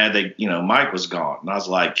still mad that Mike was gone, and I was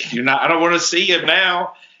like, I don't want to see him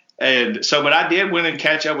now. And so, but I did win and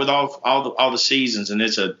catch up with all the seasons, and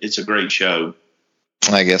it's a great show.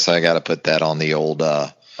 I guess I got to put that on the old.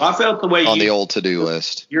 I felt the way on the old to-do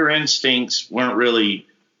list. Your instincts weren't really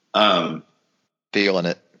feeling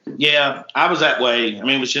it. Yeah, I was that way. I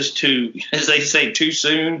mean, it was just too, as they say, too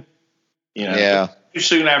soon. Yeah, too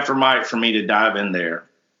soon after Mike for me to dive in there.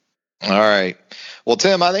 All right. Well,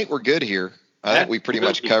 Tim, I think we're good here. I think we pretty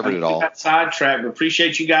much covered it all. Sidetracked, but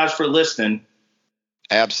appreciate you guys for listening.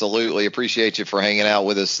 Absolutely. Appreciate you for hanging out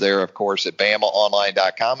with us there, of course, at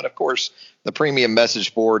BamaOnline.com. And, of course, the premium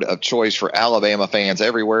message board of choice for Alabama fans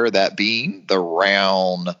everywhere, that being the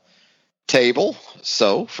Round Table.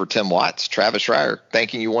 So, for Tim Watts, Travis Schreier,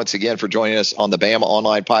 thanking you once again for joining us on the Bama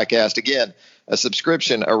Online Podcast. Again, a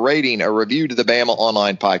subscription, a rating, a review to the Bama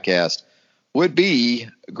Online Podcast would be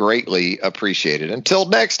greatly appreciated. Until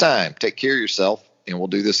next time, take care of yourself, and we'll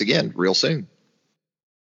do this again real soon.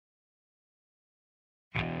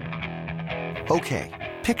 Okay,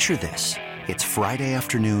 picture this. It's Friday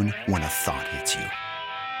afternoon when a thought hits you.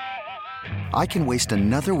 I can waste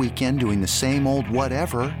another weekend doing the same old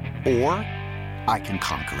whatever, or I can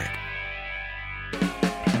conquer it.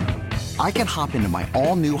 I can hop into my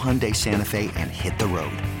all-new Hyundai Santa Fe and hit the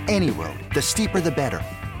road. Any road. The steeper, the better.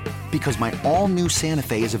 Because my all-new Santa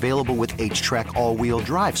Fe is available with H-Track all-wheel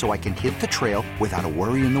drive, so I can hit the trail without a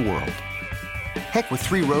worry in the world. Heck, with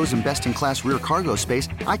 3 rows and best-in-class rear cargo space,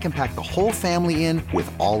 I can pack the whole family in with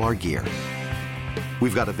all our gear.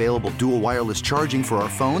 We've got available dual wireless charging for our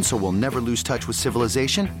phones, so we'll never lose touch with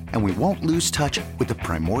civilization, and we won't lose touch with the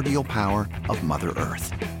primordial power of Mother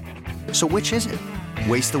Earth. So which is it?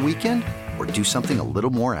 Waste the weekend or do something a little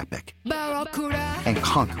more epic? And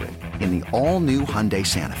conquer it in the all-new Hyundai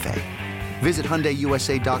Santa Fe. Visit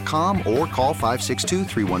HyundaiUSA.com or call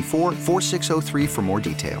 562-314-4603 for more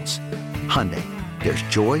details. Hyundai, there's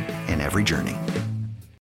joy in every journey.